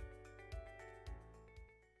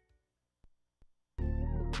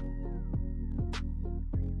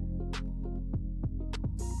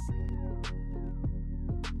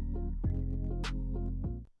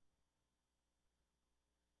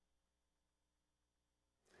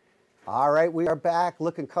 All right, we are back,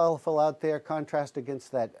 looking colorful out there, contrast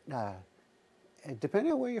against that,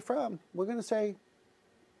 depending on where you're from, we're going to say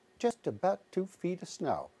just about 2 feet of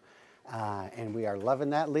snow. And we are loving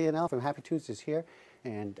that. Leonel from Happy Tunes is here,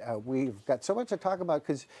 and we've got so much to talk about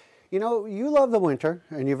because, you know, you love the winter,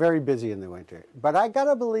 and you're very busy in the winter. But I got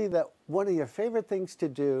to believe that one of your favorite things to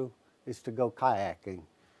do is to go kayaking.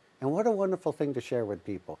 And what a wonderful thing to share with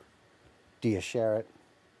people. Do you share it?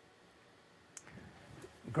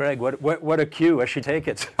 Greg, what a cue. I should take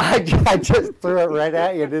it. I just threw it right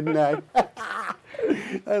at you, didn't I?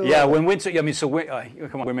 Yeah, when winter, I mean, so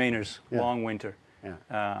come on, we're Mainers, Yeah. long winter. Yeah.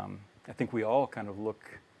 I think we all kind of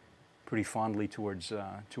look pretty fondly towards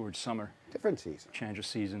summer. Different seasons. Change of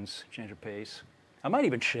seasons, change of pace. I might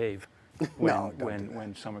even shave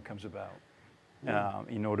when summer comes about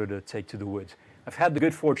in order to take to the woods. I've had the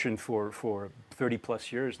good fortune for 30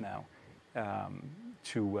 plus years now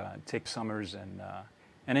to take summers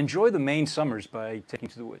and enjoy the Maine summers by taking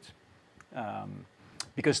to the woods.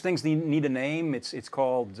 Because things need a name. It's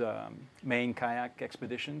called Maine Kayak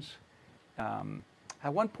Expeditions.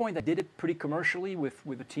 At one point, I did it pretty commercially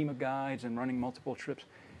with a team of guides and running multiple trips.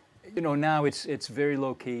 You know, now it's very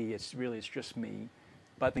low key. It's just me,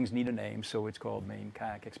 but things need a name, so it's called Maine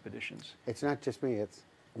Kayak Expeditions. It's not just me. It's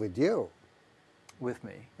with you. With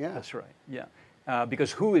me. Yeah. That's right. Yeah.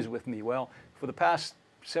 Because who is with me? Well, for the past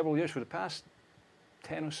several years, for the past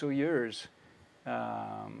 10 or so years,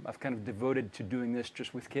 I've kind of devoted to doing this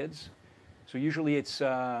just with kids. So usually it's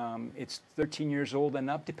 13 years old and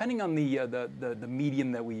up, depending on the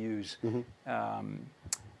medium that we use.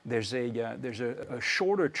 There's a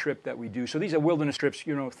shorter trip that we do. So these are wilderness trips.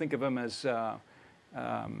 You know, think of them as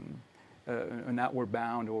an outward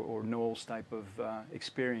bound or Knowles type of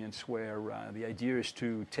experience, where the idea is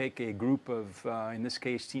to take a group of, in this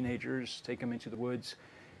case, teenagers, take them into the woods,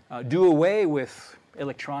 do away with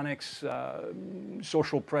electronics,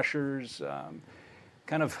 social pressures,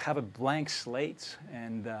 kind of have a blank slate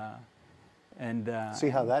and see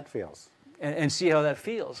how that feels. And see how that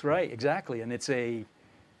feels, right? Exactly. And it's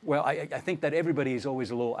well, I think that everybody is always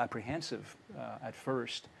a little apprehensive at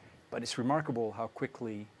first, but it's remarkable how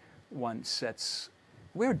quickly one sets.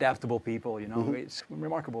 We're adaptable people, you know. It's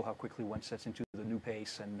remarkable how quickly one sets into the new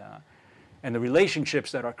pace and the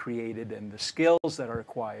relationships that are created and the skills that are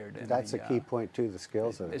acquired. And that's a key point too, the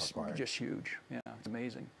skills that are acquired. It's just huge. Yeah, it's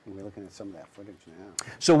amazing. We're looking at some of that footage now.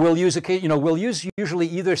 So we'll use we'll use usually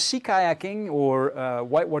either sea kayaking or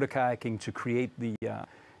whitewater kayaking to create the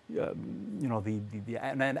I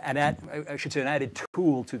should say an added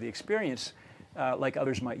tool to the experience, like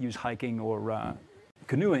others might use hiking or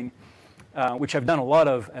canoeing, which I've done a lot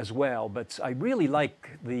of as well. But I really like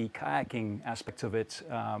the kayaking aspect of it,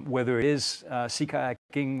 whether it is sea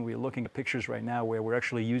kayaking. We're looking at pictures right now where we're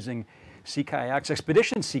actually using sea kayaks,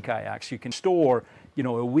 expedition sea kayaks. You can store,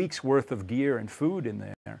 a week's worth of gear and food in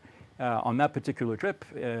there. On that particular trip,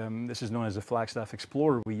 this is known as the Flagstaff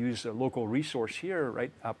Explorer. We use a local resource here,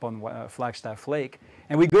 right up on Flagstaff Lake,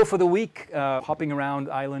 and we go for the week, hopping around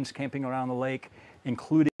islands, camping around the lake,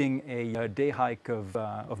 including a day hike of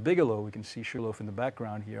Bigelow. We can see Sugarloaf in the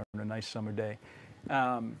background here on a nice summer day.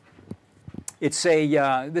 This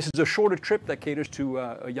is a shorter trip that caters to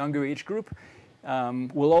a younger age group.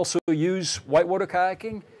 We'll also use whitewater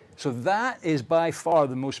kayaking. So that is by far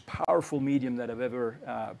the most powerful medium that I've ever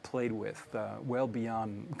played with, well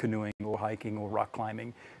beyond canoeing or hiking or rock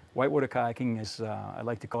climbing. Whitewater kayaking is, I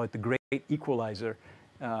like to call it the great equalizer.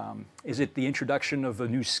 Is it the introduction of a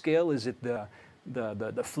new skill? Is it the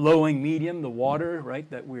flowing medium, the water, right?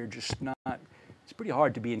 That we're just not, it's pretty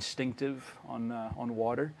hard to be instinctive on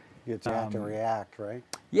water. You have to react, right?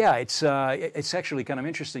 Yeah, it's actually kind of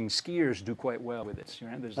interesting. Skiers do quite well with it.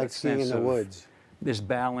 There's like skiing in the woods. There's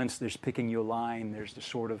balance, there's picking your line, there's the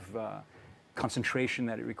sort of concentration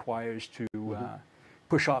that it requires to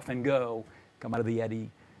push off and go, come out of the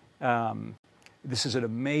eddy. This is an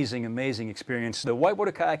amazing, amazing experience. The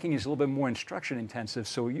whitewater kayaking is a little bit more instruction intensive,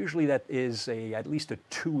 so usually that is at least a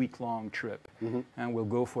 2-week-long trip. And we'll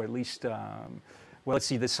go for at least, well, let's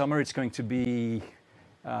see, this summer it's going to be,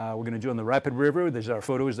 we're going to do on the Rapid River. There's our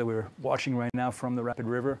photos that we're watching right now from the Rapid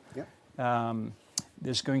River. Yep.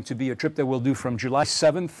 There's going to be a trip that we'll do from July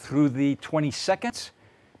 7th through the 22nd.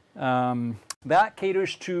 That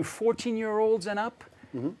caters to 14-year-olds and up.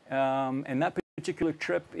 And that particular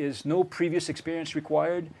trip is no previous experience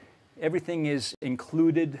required. Everything is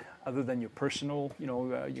included other than your personal, you're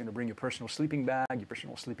going to bring your personal sleeping bag, your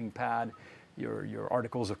personal sleeping pad, your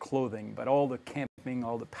articles of clothing. But all the camping,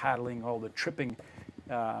 all the paddling, all the tripping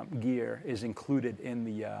gear is included in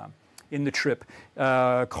the trip.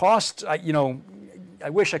 Cost, I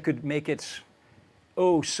wish I could make it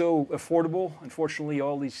so affordable. Unfortunately,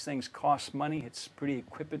 all these things cost money. It's pretty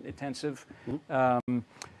equipment intensive.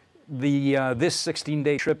 This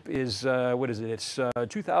 16-day trip is what is it? It's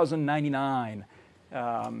 $2,099,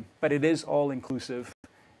 but it is all inclusive,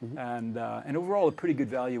 and overall a pretty good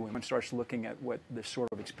value when one starts looking at what this sort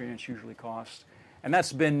of experience usually costs. And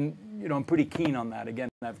that's been, I'm pretty keen on that. Again,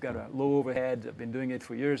 I've got a low overhead. I've been doing it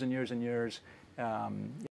for years and years and years.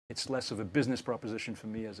 It's less of a business proposition for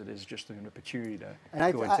me as it is just an opportunity to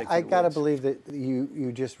go and take I got to believe that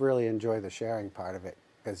you just really enjoy the sharing part of it,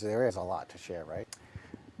 because there is a lot to share, right?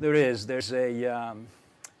 There is. There's a,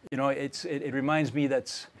 it reminds me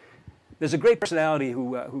that there's a great personality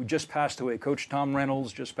who just passed away. Coach Tom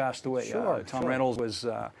Reynolds just passed away. Sure, Tom Reynolds was,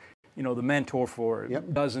 the mentor for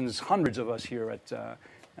dozens, hundreds of us here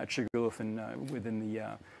at Sugarloaf and within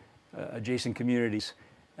the adjacent communities.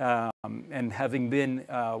 And having been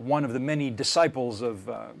one of the many disciples of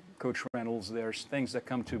Coach Reynolds, there's things that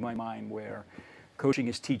come to my mind where coaching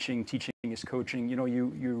is teaching, teaching is coaching.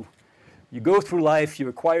 you go through life, you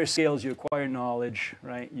acquire skills, you acquire knowledge,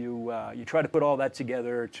 right? You try to put all that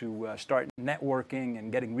together to start networking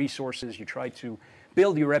and getting resources. You try to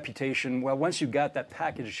build your reputation. Well, once you've got that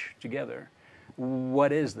package together,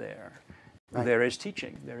 what is there? Right. There is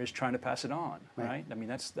teaching. There is trying to pass it on, right? I mean,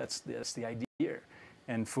 that's the idea.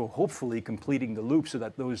 And for hopefully completing the loop so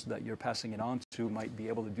that those that you're passing it on to might be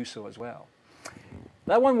able to do so as well.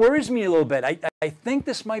 That one worries me a little bit. I think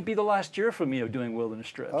this might be the last year for me of doing wilderness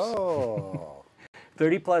trips. Oh.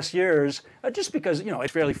 30 plus years, just because, you know,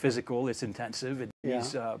 it's fairly physical, it's intensive, it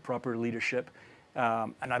needs proper leadership.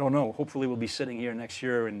 And I don't know, hopefully we'll be sitting here next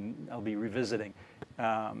year and I'll be revisiting.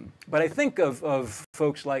 But I think of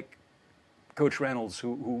folks like Coach Reynolds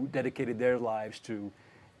who dedicated their lives to,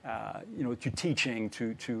 you know, to teaching,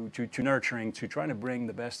 to nurturing, to trying to bring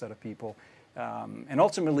the best out of people. And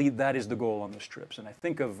ultimately, that is the goal on those trips. And I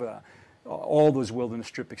think of all those wilderness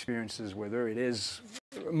trip experiences, whether it is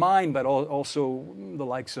mine, but also the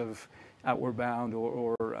likes of Outward Bound,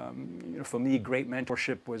 or you know, for me, great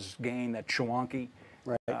mentorship was gained at Shawanki.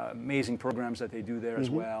 Right. Amazing programs that they do there as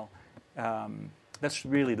well. That's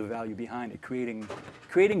really the value behind it, creating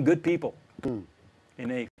good people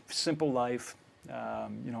in a simple life,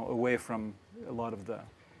 you know, away from a lot of the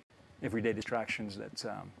everyday distractions that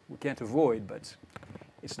we can't avoid, but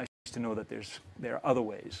it's nice to know that there are other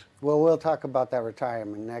ways. Well, we'll talk about that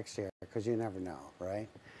retirement next year, because you never know, right?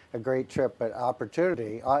 A great trip, but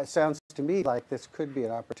opportunity. It sounds to me like this could be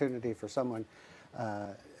an opportunity for someone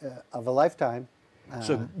of a lifetime.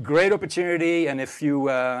 So great opportunity, and if you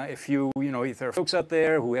know, if there are folks out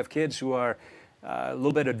there who have kids who are a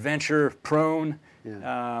little bit adventure prone,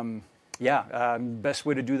 best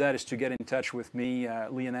way to do that is to get in touch with me,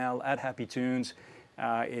 Lionel at Happy Tunes.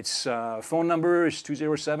 Its phone number is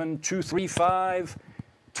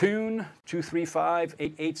 207-235-TUNE,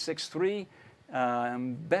 235-8863.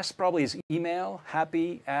 Best probably is email,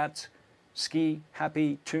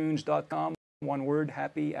 happy@skihappytunes.com. One word,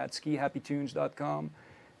 happy@skihappytunes.com.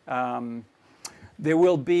 There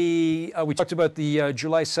will be, we talked about the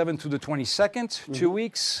July 7th through the 22nd, 2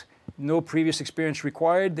 weeks. No previous experience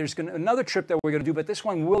required. There's another trip that we're going to do, but this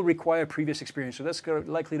one will require previous experience. So that's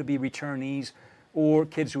likely to be returnees or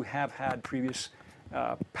kids who have had previous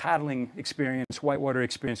paddling experience, whitewater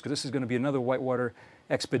experience, because this is going to be another whitewater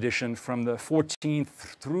expedition from the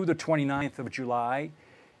 14th through the 29th of July.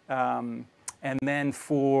 And then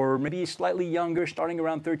for maybe slightly younger, starting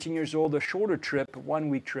around 13 years old, a shorter trip, 1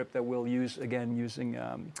 week trip that we'll use, again, using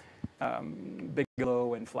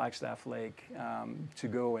Bigelow and Flagstaff Lake to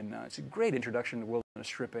go. And it's a great introduction to wilderness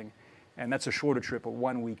tripping. And that's a shorter trip, a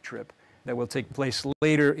 1 week trip that will take place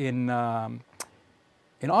later in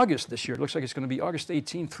August this year. It looks like it's going to be August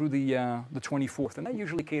 18th through the 24th. And that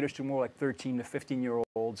usually caters to more like 13 to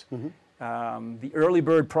 15-year-olds. The early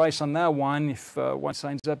bird price on that one, if one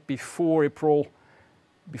signs up before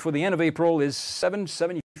the end of April, is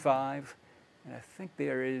 $775. And I think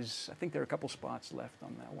there are a couple spots left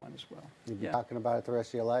on that one as well. You'll be talking about it the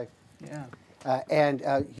rest of your life. Yeah. And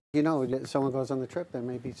you know, someone goes on the trip, there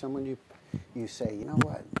may be someone you say, you know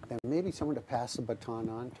what, there may be someone to pass the baton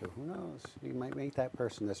on to. Who knows? You might meet that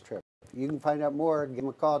person this trip. You can find out more. Give them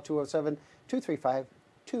a call,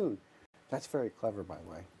 207-235-TUNE. That's very clever, by the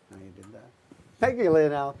way, how you did that. Thank you,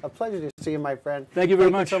 Lionel. A pleasure to see you, my friend. Thank you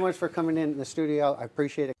very much. Thank you so much for coming in the studio. I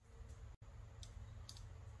appreciate it.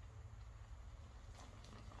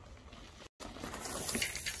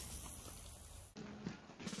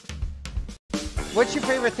 What's your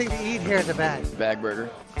favorite thing to eat here at the bag? Bag burger.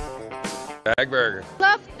 Bag burger.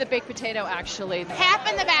 Love the baked potato, actually. Half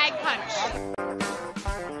in the bag punch.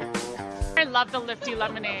 I love the Lifty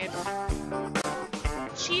lemonade.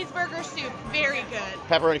 Cheeseburger soup, very good.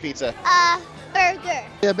 Pepperoni pizza. Burger.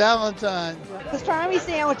 Yeah, Valentine. Pastrami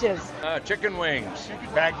sandwiches. Chicken wings.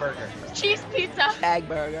 Bag burger. Cheese pizza. Bag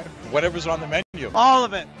burger. Whatever's on the menu. All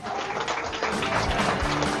of it.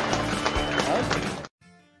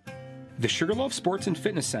 The Sugarloaf Sports and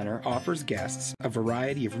Fitness Center offers guests a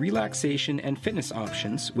variety of relaxation and fitness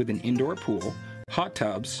options with an indoor pool, hot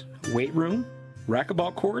tubs, weight room,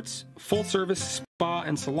 racquetball courts, full-service spa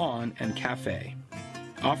and salon, and cafe.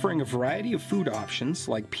 Offering a variety of food options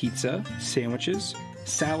like pizza, sandwiches,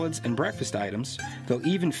 salads, and breakfast items, they'll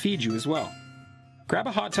even feed you as well. Grab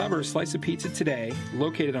a hot tub or a slice of pizza today,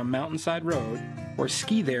 located on Mountainside Road, or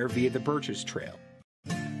ski there via the Birches Trail.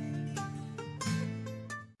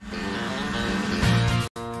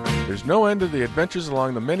 There's no end to the adventures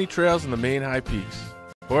along the many trails in the Maine High Peaks.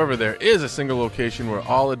 However, there is a single location where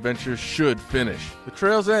all adventures should finish. The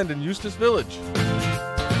trails end in Eustis Village.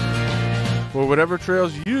 For whatever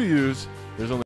trails you use, there's only